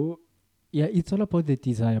 So, yeah, it's all about the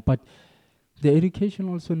desire, but the education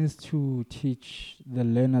also needs to teach the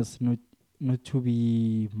learners not to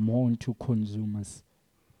be more into consumers.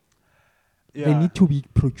 Yeah. They need to be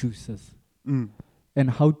producers. Mm. And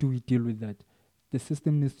how do we deal with that? The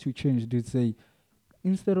system needs to change to say,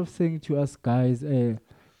 instead of saying to us guys,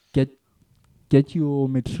 get your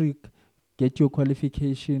matric, get your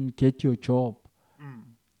qualification, get your job.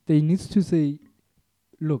 They need to say,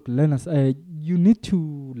 look, learners, you need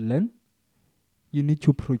to learn, you need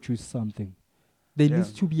to produce something. There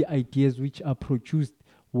needs to be ideas which are produced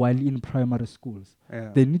while in primary schools.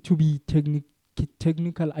 Yeah. There need to be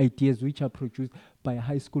technical ideas which are produced by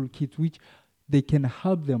high school kids, which they can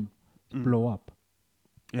help them blow up.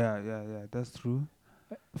 Yeah, that's true.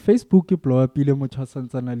 Facebook blow up ile motho a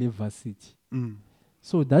santsana le varsity.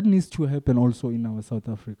 So that needs to happen also in our South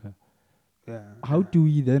Africa. Yeah. How do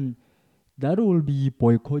we then? That will be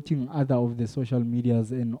boycotting other of the social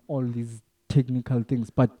medias and all these technical things.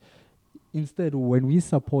 But instead, when we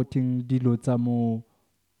supporting Dilo Tsamo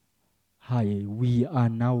high, we are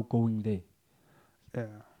now going there.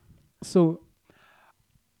 Yeah. So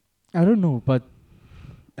I don't know, but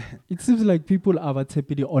it seems like people are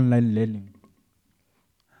tapping online learning.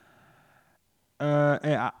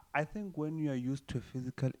 I think when you are used to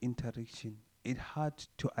physical interaction, it's hard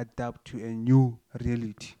to adapt to a new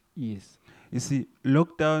reality. Yes. You see,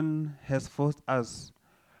 lockdown has forced us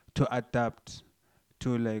to adapt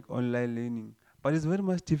to like online learning, but it's very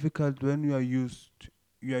much difficult when you are used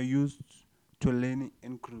to learning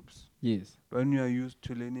in groups. Yes. When you are used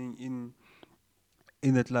to learning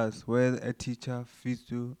in the class where a teacher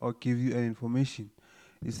feeds you or gives you an information.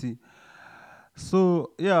 You see.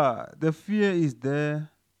 So yeah, the fear is there.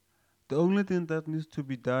 The only thing that needs to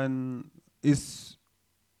be done is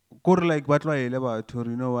like what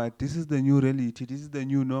you know what, this is the new reality, this is the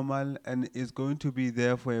new normal, and it's going to be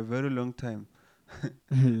there for a very long time.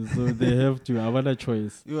 So they have to have a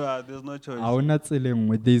choice. Yeah, there's no choice.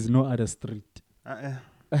 There is no other street.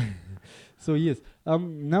 So yes,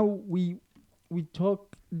 now we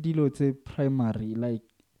talk Dilote primary. Like,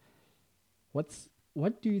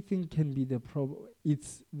 what do you think can be the problem?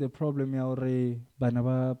 It's the problem already.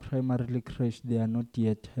 Banaba primarily crash. They are not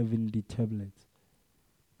yet having the tablets.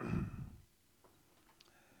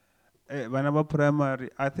 Banaba primary.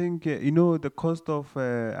 I think the cost of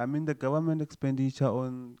the government expenditure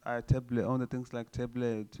on tablet, on the things like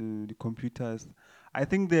tablet to the computers. I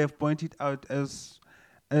think they have pointed out as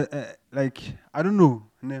like, I don't know.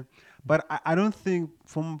 But I don't think,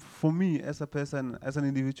 for me as a person, as an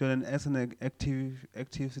individual, and as an active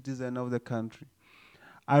citizen of the country,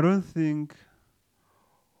 I don't think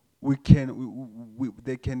we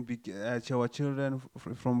they can be our children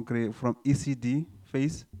from ECD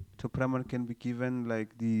phase to primary can be given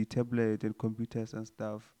like the tablet and computers and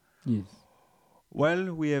stuff. Yes.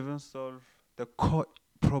 Well, we haven't solved the core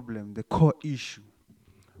problem, the core issue,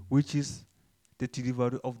 which is the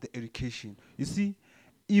delivery of the education. You see,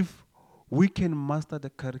 if we can master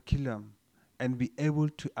the curriculum and be able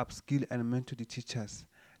to upskill and mentor the teachers,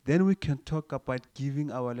 then we can talk about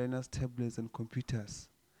giving our learners tablets and computers.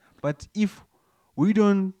 But if we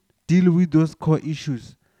don't deal with those core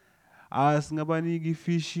issues, as ngabanigi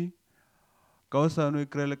fishy, kausano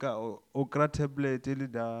ikreleka okra tablet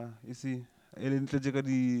elida, you see, elintlejeka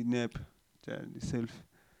di nep, self.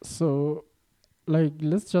 So, like,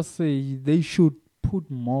 let's just say they should put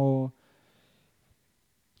more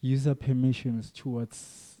user permissions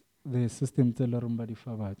towards the system tse loreng ba di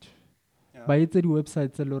fa batho. Ba etse di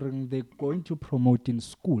websites tse loreng they're going to promote in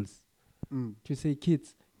schools to say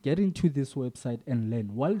kids get into this website and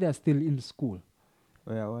learn while they're still in school.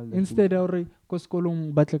 Instead of ko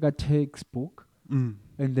sekolong ba tle ka textbook and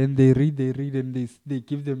then they read and they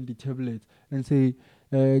give them the tablets and say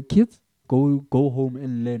kids go home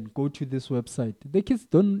and learn, go to this website. The kids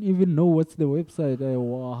don't even know what's the website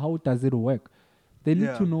or how does it work. They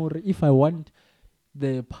need to know if I want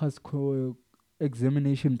the past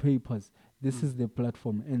examination papers, this is the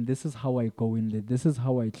platform and this is how I go in there, this is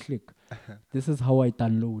how I click, this is how I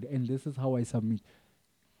download, and this is how I submit.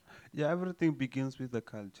 Yeah, everything begins with the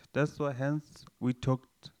culture. That's why hence we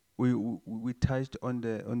touched on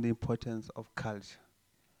the importance of culture.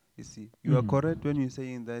 You see, you are correct when you're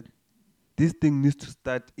saying that this thing needs to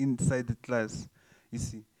start inside the class. You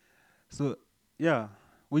see, so yeah,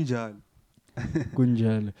 kunjalo.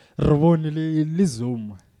 Kunjalo. Raboni le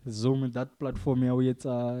Zoom, that platform ya it's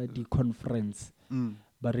the conference.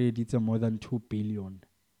 But it's more than 2 billion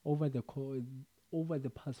over the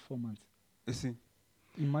past 4 months. You see.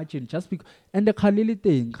 Imagine just because, and the Khalili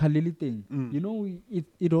thing, you know,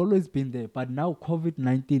 it always been there, but now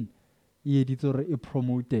COVID-19, it's already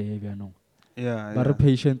promoted, you know. Yeah. But a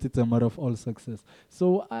patient, it's a matter of all success.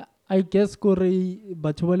 So I guess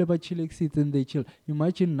but whatever chill exits and they chill.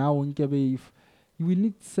 Imagine now in Kebe if we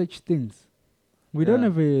need such things. We don't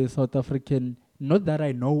have a South African, not that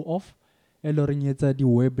I know of. Eloring the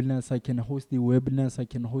webinars, I can host the webinars, I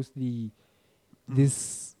can host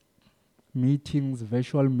this meetings,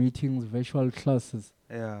 virtual classes.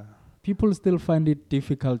 Yeah. People still find it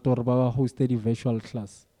difficult to host a virtual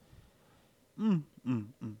class.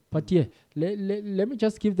 But yeah, let me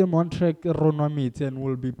just give them on track Rona meet and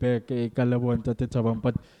we'll be back.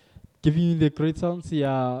 But giving you the great sounds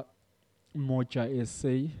here, Mocha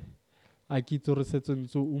essay. Akitoro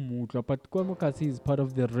Setsunzu Umutla. But Kwamokasi is part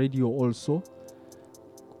of the radio also.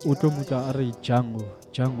 Utomuka Are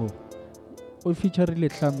Django. We feature Le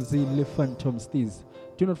Klamzi, Le Phantom Steez.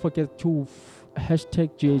 Do not forget to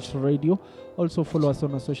hashtag GH Radio. Also follow us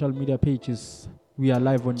on our social media pages. We are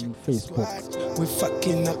live on Facebook. We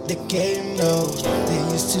fucking up the game, though. They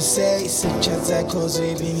used to say, such as I cause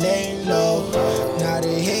we been laying low. Now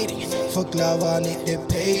they hate it. Fuck love, I need the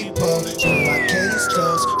paper. With my case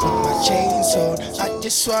closed, with my chains on. I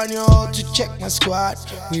just want you all to check my squad.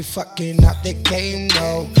 We fucking up the game,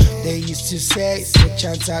 though. They used to say, such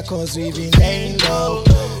as I cause we been laying low.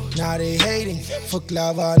 Now they hating, fuck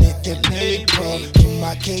love, I need the paper. With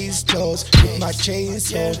my case closed, with my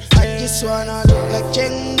chains on. I just wanna look like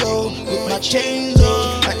Django, with my chains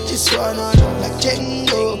on. I just wanna look like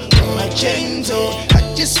Django, with my chains on. I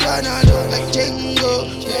just wanna look like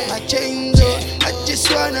Django, with my chains on. I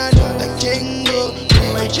just wanna look like Django,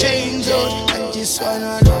 with my chains on. I just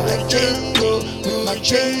wanna look like Django, with my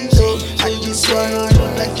chains on. I just wanna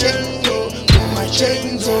look like Django, with my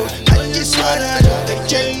chains on. I just wanna look like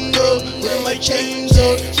Django, with my chains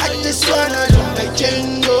on. I just wanna look like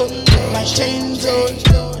Django, with my chains on.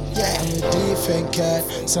 Yeah, I'm a different cat,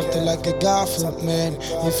 something like a Garfield man.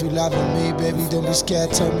 If you loving me, baby, don't be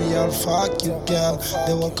scared. Tell me I'll fuck you, girl.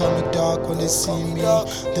 They will call me dark when they see me.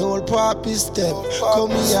 They will pop his step. Call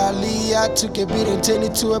me Ali. I took a beat and turn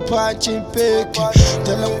it to a punching pick.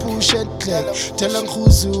 Tell them push and click. Tell them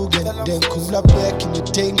who's who get them cool up back in the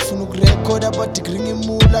tank. Funuk record about the green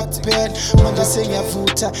mula pen. Man, they sing a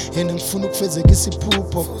futa and then funuk fez a kissy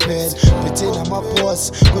poop of pen. Between my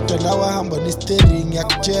boss, go to Lawa Hamba, Nistering,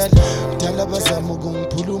 Yak Jet. Tell bazama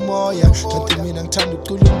kumphula umoya kanti mina ngithanda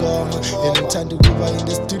ucula ingoma and ngithanda kuba in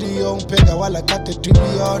the studio ngipheka wala kade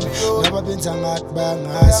drillion nababenza ngathi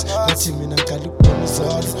bayangazi bathi mina ngikhala ukubona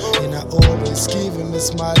izolo and I always give him a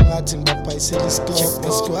smile ngathi ngibabhayisela isikole. Check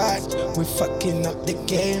the squad, we fucking up the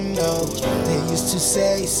game though. They used to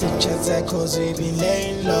say such as I cause we been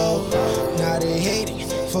laying low. Now they hating,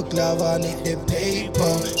 fuck love, I need the paper.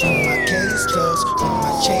 With my case closed, with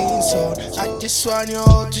my chains on. I just want you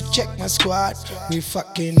all to check my squad. We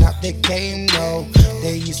fucking up the game though.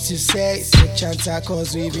 They used to say such as I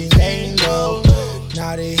cause we been laying low.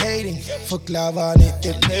 Now they hating, fuck love, I need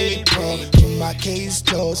the paper. With my case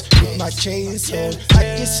closed, with my chains on.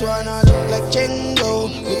 I just wanna look like Django,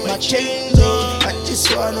 with my chains on. I just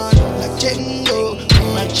wanna look like Django,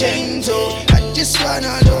 with my chains on. I just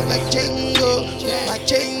wanna look like Django, with my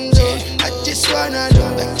chains on. I just wanna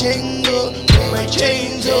look like Django, with my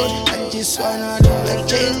chains on. I just wanna look like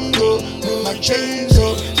Django, with my chains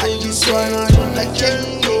on. I just wanna look like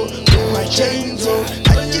Django, with my chains on. I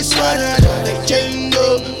just wanna look like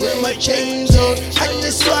Django, with my chains on. I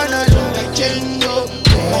just wanna look like Django,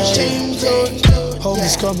 with my chains on.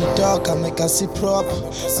 Homies call me dog, I make her see prop.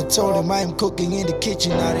 I told him I am cooking in the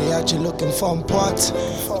kitchen, now they actually looking for a pot.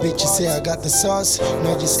 Bitches say I got the sauce,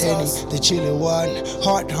 not just any, the chili one.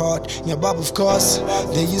 Hot, yeah, Bob of course.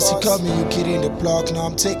 They used to call me you kid in the block, now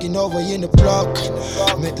I'm taking over in the block.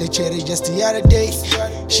 Met the cherry just the other day,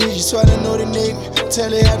 she just wanna know the name.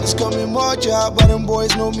 Tell her I just call me more job, but them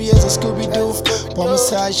boys know me as a Scooby-Doo. By my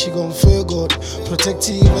side, she gon' feel good,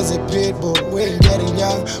 protective as a pit bull. We ain't getting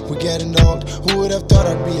young, we're getting old. Who would have thought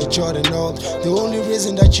I'd be a Jordan old? The only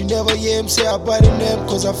reason that you never hear him say I bite in them,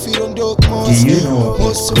 cause I feel on dope most. Do you know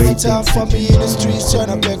Most of the time for me in the streets, trying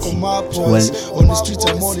to back on my boys. On the streets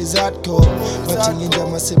I'm always hardcore, but in India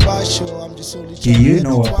my show, I'm just only. Do you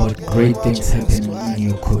know about great things happening in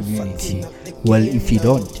your community? Well, if you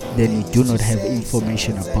don't, then you do not have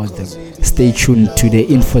information about them. Stay tuned to the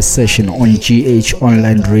info session on GH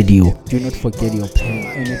Online Radio. Do not forget your pen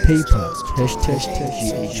and your paper. Hashtag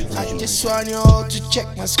GH I Radio. just want you all to check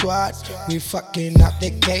my squad. We fucking up the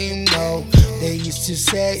game now. They used to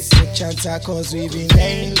say it's a chance cause we been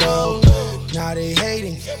laying low. Now they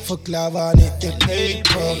hating, fuck love on it, the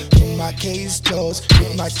paper. In my case closed,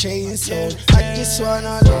 with my chains on. I just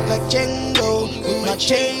wanna look like Django, with my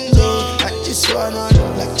chains on. I just wanna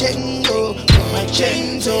look like Django, with my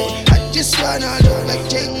chains on. I just wanna look like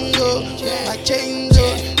Django, with my chains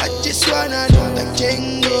on. I just wanna look like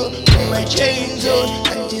Django, with my chains on.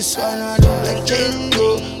 I just wanna look like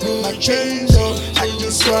Django, with my chains on. I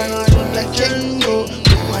just wanna look like Django,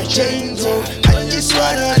 with my chains on. I just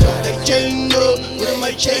wanna look like Django, with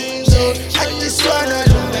my chains on. I just wanna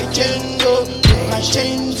look like Django, with my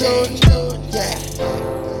chains on. Yeah.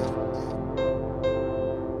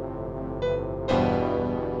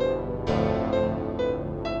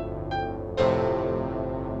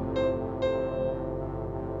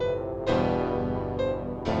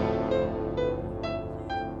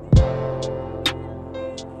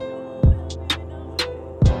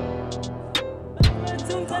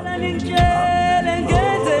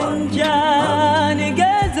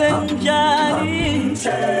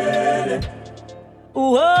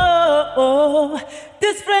 Whoa,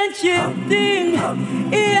 this friendship thing,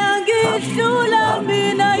 iyangihlula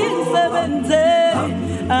mina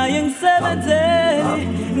aying 70,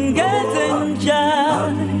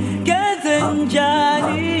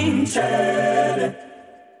 ngenzenjani.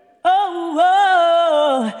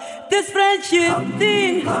 Oh, this friendship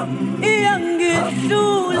thing,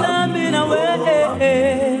 iyangihlula mina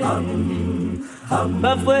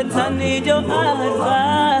Bafwet, I need your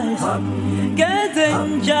advice.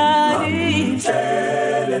 Ngenzenjani.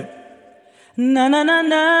 Na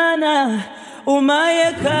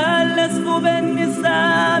umayekhala sifubeni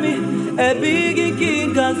sami ebika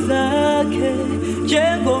inkinga zakhe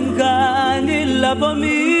njengomngani lapho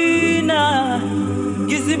mina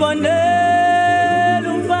ngizibonela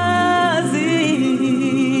umfazi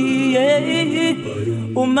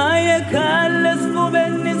umayekhala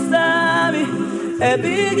sifubeni sami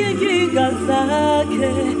ebika inkinga zakhe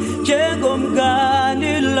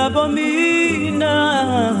njengomngani lapho mina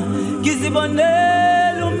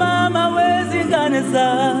ngizibonela umama wezingane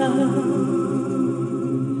zami.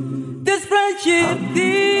 This friendship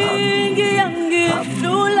thing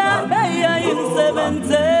iyangihlula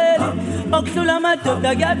ayayingisebenzeli okuhlula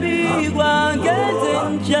amadoda kuyabikwa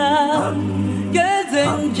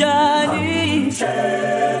ngenzenjani.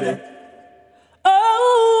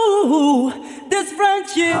 Oh, this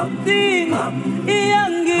friendship thing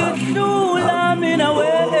iyangihlula mina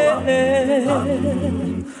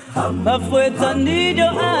Bafwet, I need your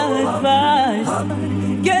advice.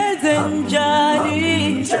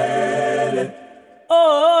 Ngenzenjani.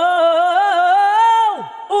 Oh,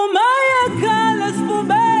 umayakhala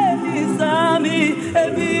sifubeni sami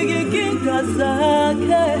ebika inkinga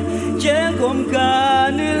zakhe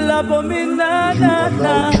njengomngani lapho mina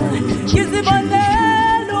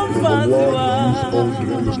ngizibonela umfazi wami.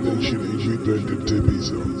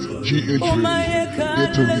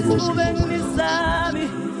 Umayakhala sifubeni sami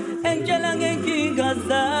engitshela ngenkinga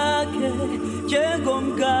zakhe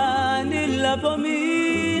njengomngani lapho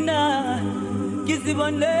mina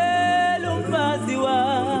ngizibonela umfazi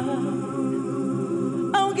wami.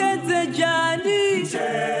 Awungenzenjani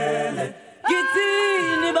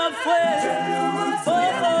ngithini bafowethu.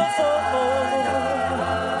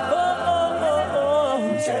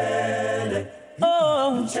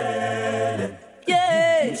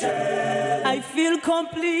 Yeah, I feel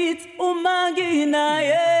complete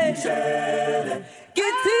umanginaye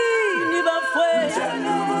Gitini bafwethu.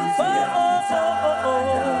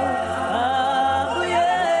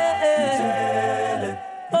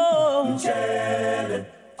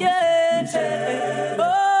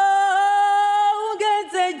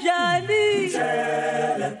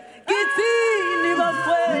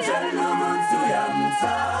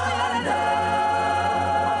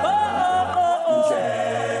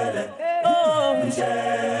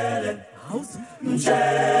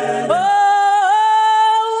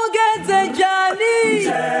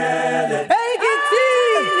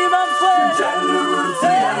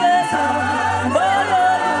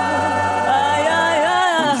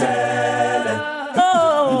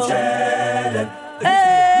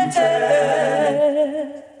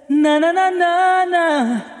 Na na na na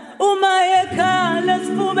na uma ekhala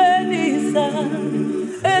sifumenisa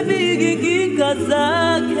ebiki inkinga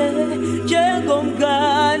zakhe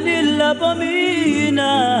njengomngani lapho mina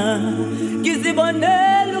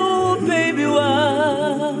ngizibonela baby wa.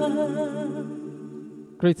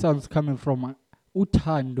 Great sounds coming from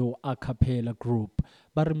Uthando a cappella group.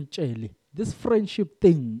 Barimcheli. This friendship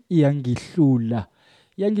thing iyangihlula.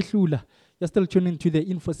 You're still tuning to the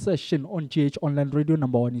info session on GH Online Radio,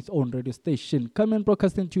 number one, its own radio station. Coming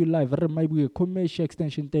broadcasting to you live. Remaibu commercial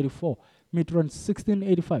extension 34, Metron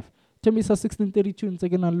 1685. Temisa 1632 in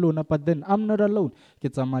second alone, but then I'm not alone.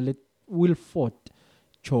 Ketsamale Wilford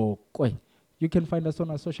Chokwe. You can find us on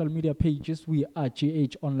our social media pages. We are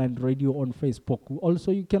GH Online Radio on Facebook.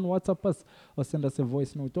 Also, you can WhatsApp us or send us a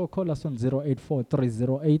voice note or call us on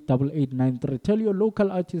 084-308-8893. Tell your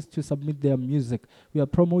local artists to submit their music. We are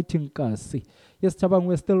promoting Kasi. Yes, Chabang,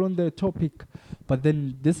 we're still on the topic. But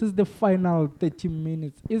then this is the final 30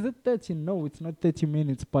 minutes. Is it 30? No, it's not 30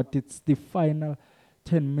 minutes, but it's the final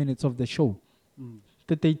 10 minutes of the show.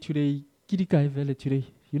 The day today, Kidika Vele today.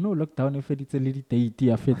 You know, lockdown if it's a little date,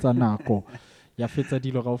 yafetsa nako, yafetsa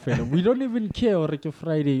dilo kaofela. We don't even care or it's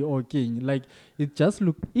Friday or King. Like it just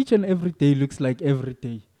look each and every day looks like every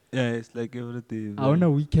day. Yeah, it's like every day. I wanna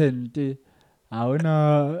weekend, I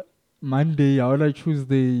wanna Monday, I wanna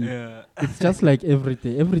Tuesday. Yeah. It's just like every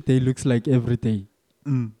day. Every day looks like every day.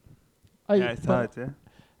 Yeah, it's hard, yeah.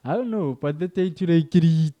 I don't know, but the day today,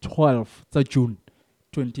 12th of June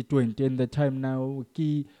 2020, and the time now,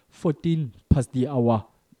 14 past the hour.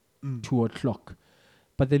 2 o'clock.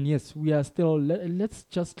 But then yes, we are still let's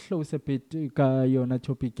just close a bit on a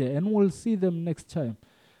topic and we'll see them next time.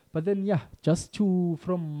 But then yeah, just to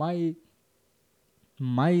from my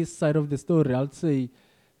side of the story, I'll say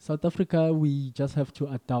South Africa, we just have to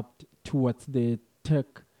adapt towards the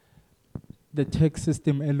tech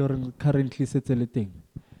system currently settling.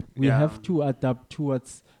 We have to adapt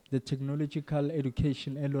towards the technological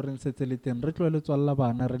education settling.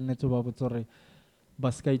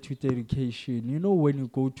 Baskai education. You know, when you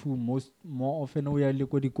go to more often we are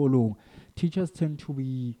teachers tend to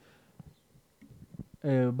be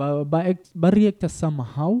react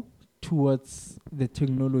somehow towards the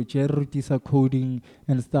technology, coding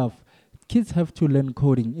and stuff. Kids have to learn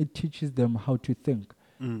coding. It teaches them how to think.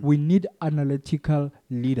 We need analytical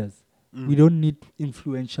leaders. We don't need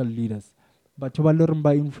influential leaders. But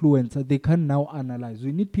by influencer, they can now analyze.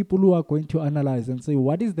 We need people who are going to analyze and say,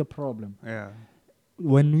 what is the problem? Yeah.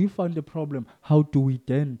 When we found the problem, how do we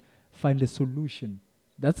then find a solution?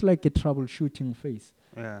 That's like a troubleshooting phase.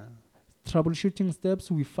 Yeah. Troubleshooting steps,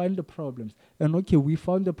 we find the problems. And okay, we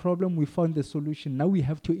found the problem, we found the solution. Now we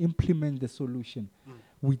have to implement the solution.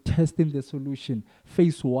 We test in the solution.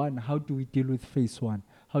 Phase 1, how do we deal with phase 1?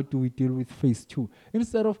 How do we deal with phase 2?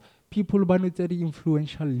 Instead of people being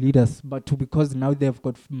influential leaders, but because now they've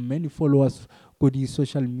got many followers, got these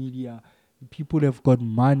social media, people have got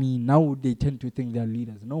money, now they tend to think they're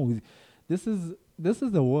leaders. No, this is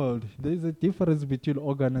the world. There is a difference between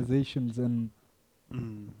organizations and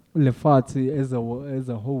Lefati as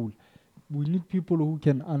a whole. We need people who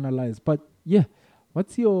can analyze. But yeah,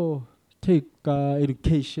 what's your take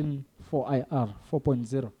education for IR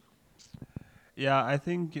 4.0? Yeah, I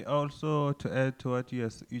think also to add to what you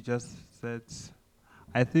just said,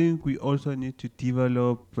 I think we also need to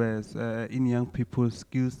develop in young people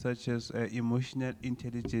skills such as emotional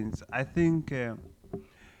intelligence. I think,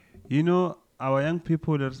 our young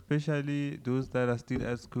people, especially those that are still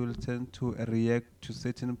at school, tend to react to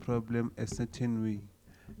certain problem a certain way.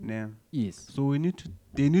 Yeah. Yes. So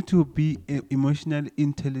they need to be emotionally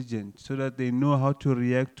intelligent so that they know how to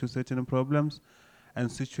react to certain problems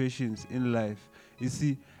and situations in life. You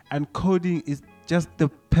see, and coding is just the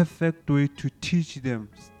perfect way to teach them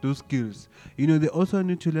those skills. They also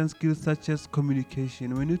need to learn skills such as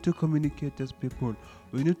communication. We need to communicate as people.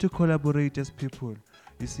 We need to collaborate as people.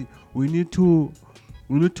 You see, we need to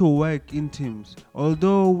work in teams.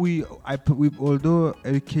 Although although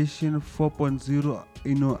education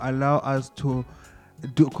 4.0, allow us to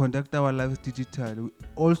conduct our lives digital, we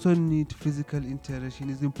also need physical interaction.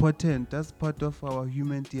 It's important. That's part of our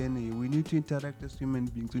human DNA. We need to interact as human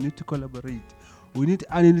beings. We need to collaborate. We need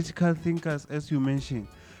analytical thinkers, as you mentioned.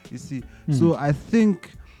 You see, so I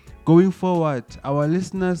think going forward, our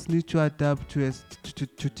listeners need to adapt to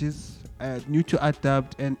this need to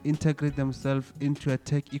adapt and integrate themselves into a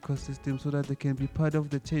tech ecosystem so that they can be part of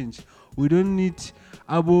the change. We don't need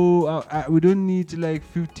like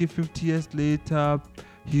 50 years later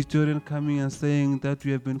historian coming and saying that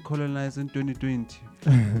we have been colonized in 2020.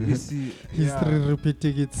 You see, History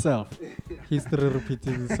repeating itself. History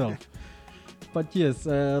repeating itself. But yes,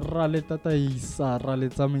 Rale Tata Isa, Rale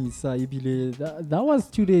Tsame Isa, ebile that was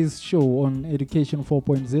today's show on Education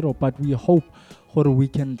 4.0, but we hope we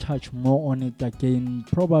can touch more on it again,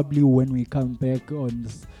 probably when we come back on.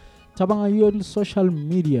 Tabang, are you on social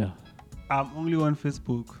media? I'm only on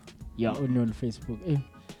Facebook. Yeah, only on Facebook. Eh?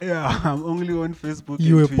 Yeah, I'm only on Facebook.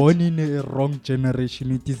 You were born in a wrong generation.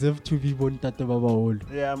 You deserve to be born Tate Baba old.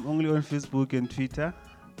 Yeah, I'm only on Facebook and Twitter.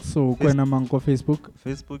 So, kwena manko Facebook?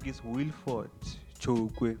 Facebook is Wilford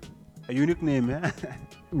Chokwe. A unique name, eh?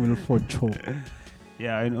 Wilford Chokwe.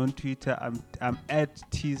 Yeah, and on Twitter, I'm at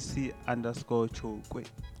TC_Chokwe.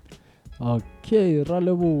 Okay,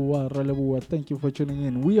 Ralebuwa, thank you for tuning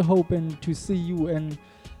in. We're hoping to see you and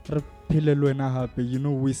happy. You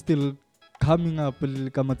know, we're still coming up. We're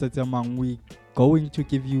going to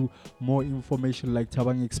give you more information, like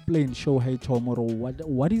Tabang explained, show hey tomorrow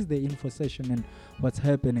what is the info session and what's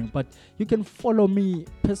happening. But you can follow me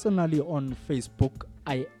personally on Facebook.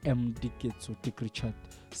 I am Diketso Dick Richard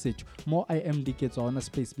Sechu. More I am Diketso on a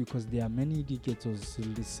space because there are many Diketsos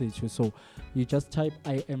in this Sechu. So you just type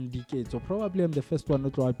I am Diketso. Probably I'm the first one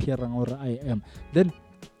to appear or I am. Then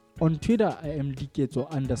on Twitter I am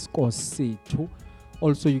Diketso_Sechu.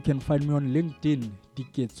 Also, you can find me on LinkedIn,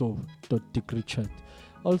 diketso.dickrichard.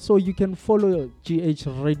 Also, you can follow GH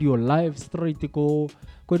Radio live straight to go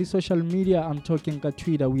the social media. I'm talking at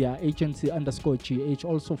Twitter. We are agency_GH.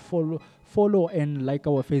 Also, follow and like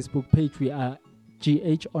our Facebook page. We are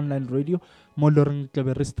GH Online Radio. Moloring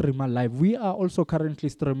streamer live. We are also currently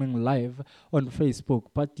streaming live on Facebook.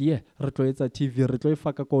 But yeah, Retloetsa TV,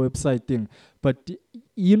 Retloefaka website thing. But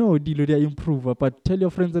you know, Diludia improve. But tell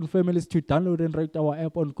your friends and families to download and write our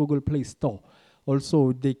app on Google Play Store.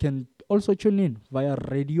 Also, they can also tune in via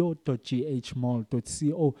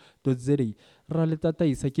radio.ghmall.co.za. Raletata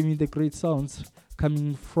is give me the great sounds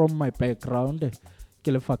coming from my background.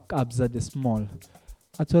 Kelefa Kabza the small.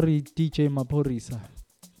 Atori DJ Maporisa.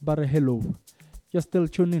 Bare hello. You're still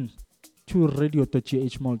tuning in to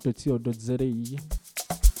radio.ghmall.co.za.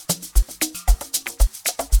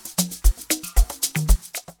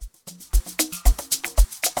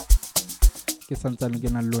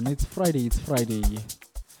 It's Friday.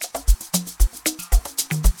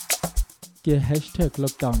 Get hashtag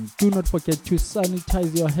lockdown. Do not forget to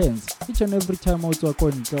sanitize your hands each and every time out or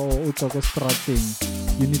strating.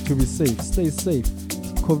 You need to be safe. Stay safe.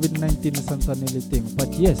 COVID-19 is a thing.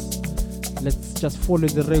 But yes, let's just follow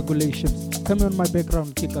the regulations. Come on my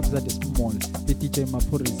background, kick up that is small. The DJ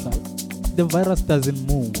Mapurisa. The virus doesn't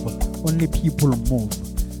move. Only people move.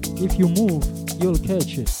 If you move, you'll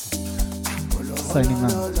catch it. Signing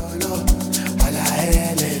out.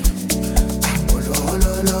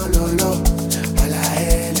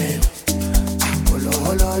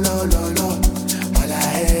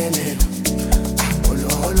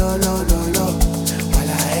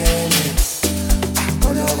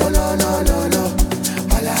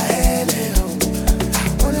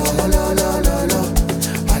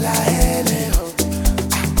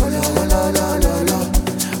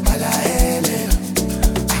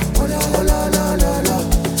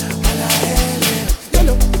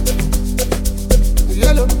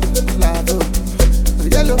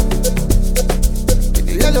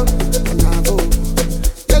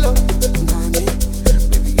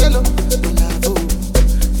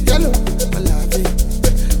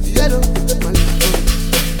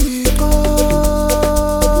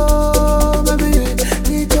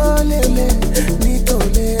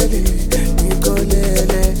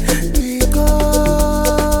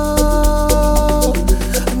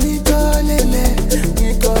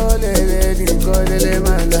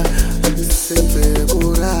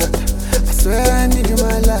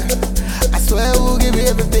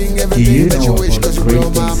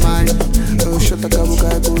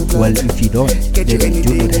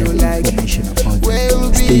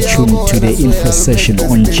 Session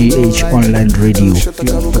on GH Online Radio.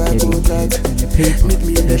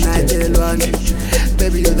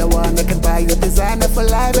 Baby, you're the one that can buy your designer for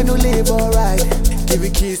life and you live alright. Give you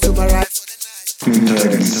keys to my ride for the night.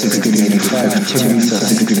 1685, Teresa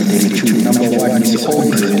 1682. Number one is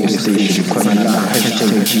old radio station. Kwanala,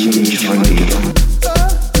 hashtag GH Radio.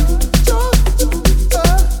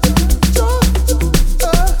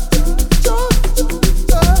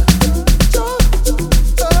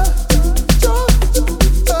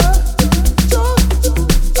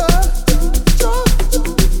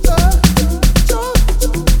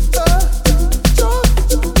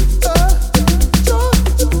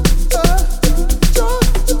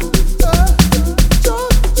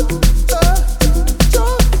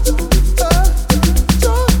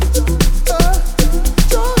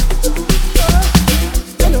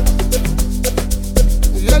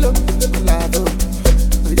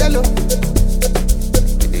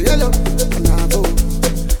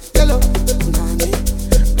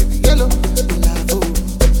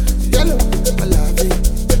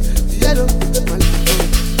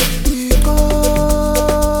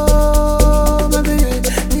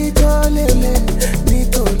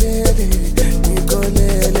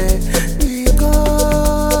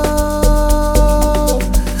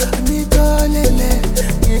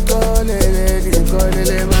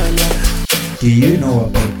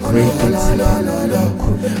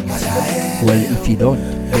 Well, if you don't,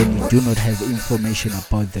 then you do not have information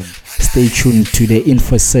about them. Stay tuned to the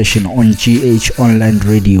info session on GH Online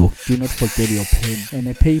Radio. Do not forget your pen and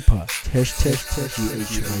a paper. Hashtag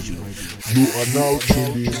GH Radio. You are now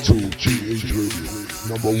tuned into GH Radio,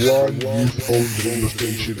 #1 youth-owned radio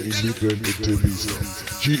station in Midrand and Tembisa.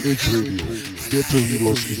 GH Radio, Ghetto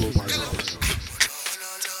Heroes Inspires.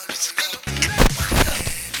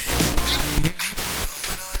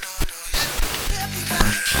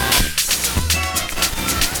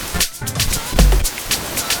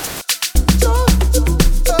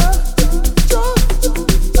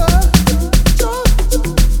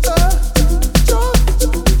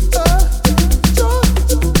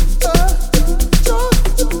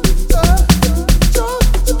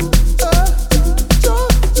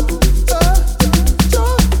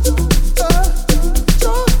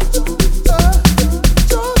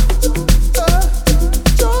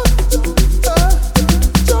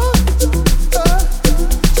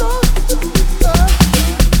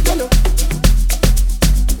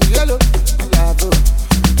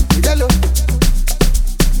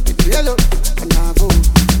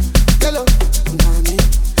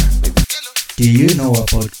 Do you know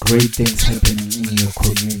about great things happening in your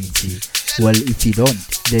community? Well, if you don't,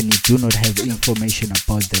 then you do not have information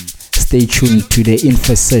about them. Stay tuned to the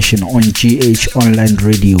info session on GH Online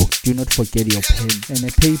Radio. Do not forget your pen and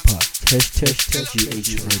a paper. Hashtag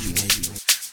GH Radio.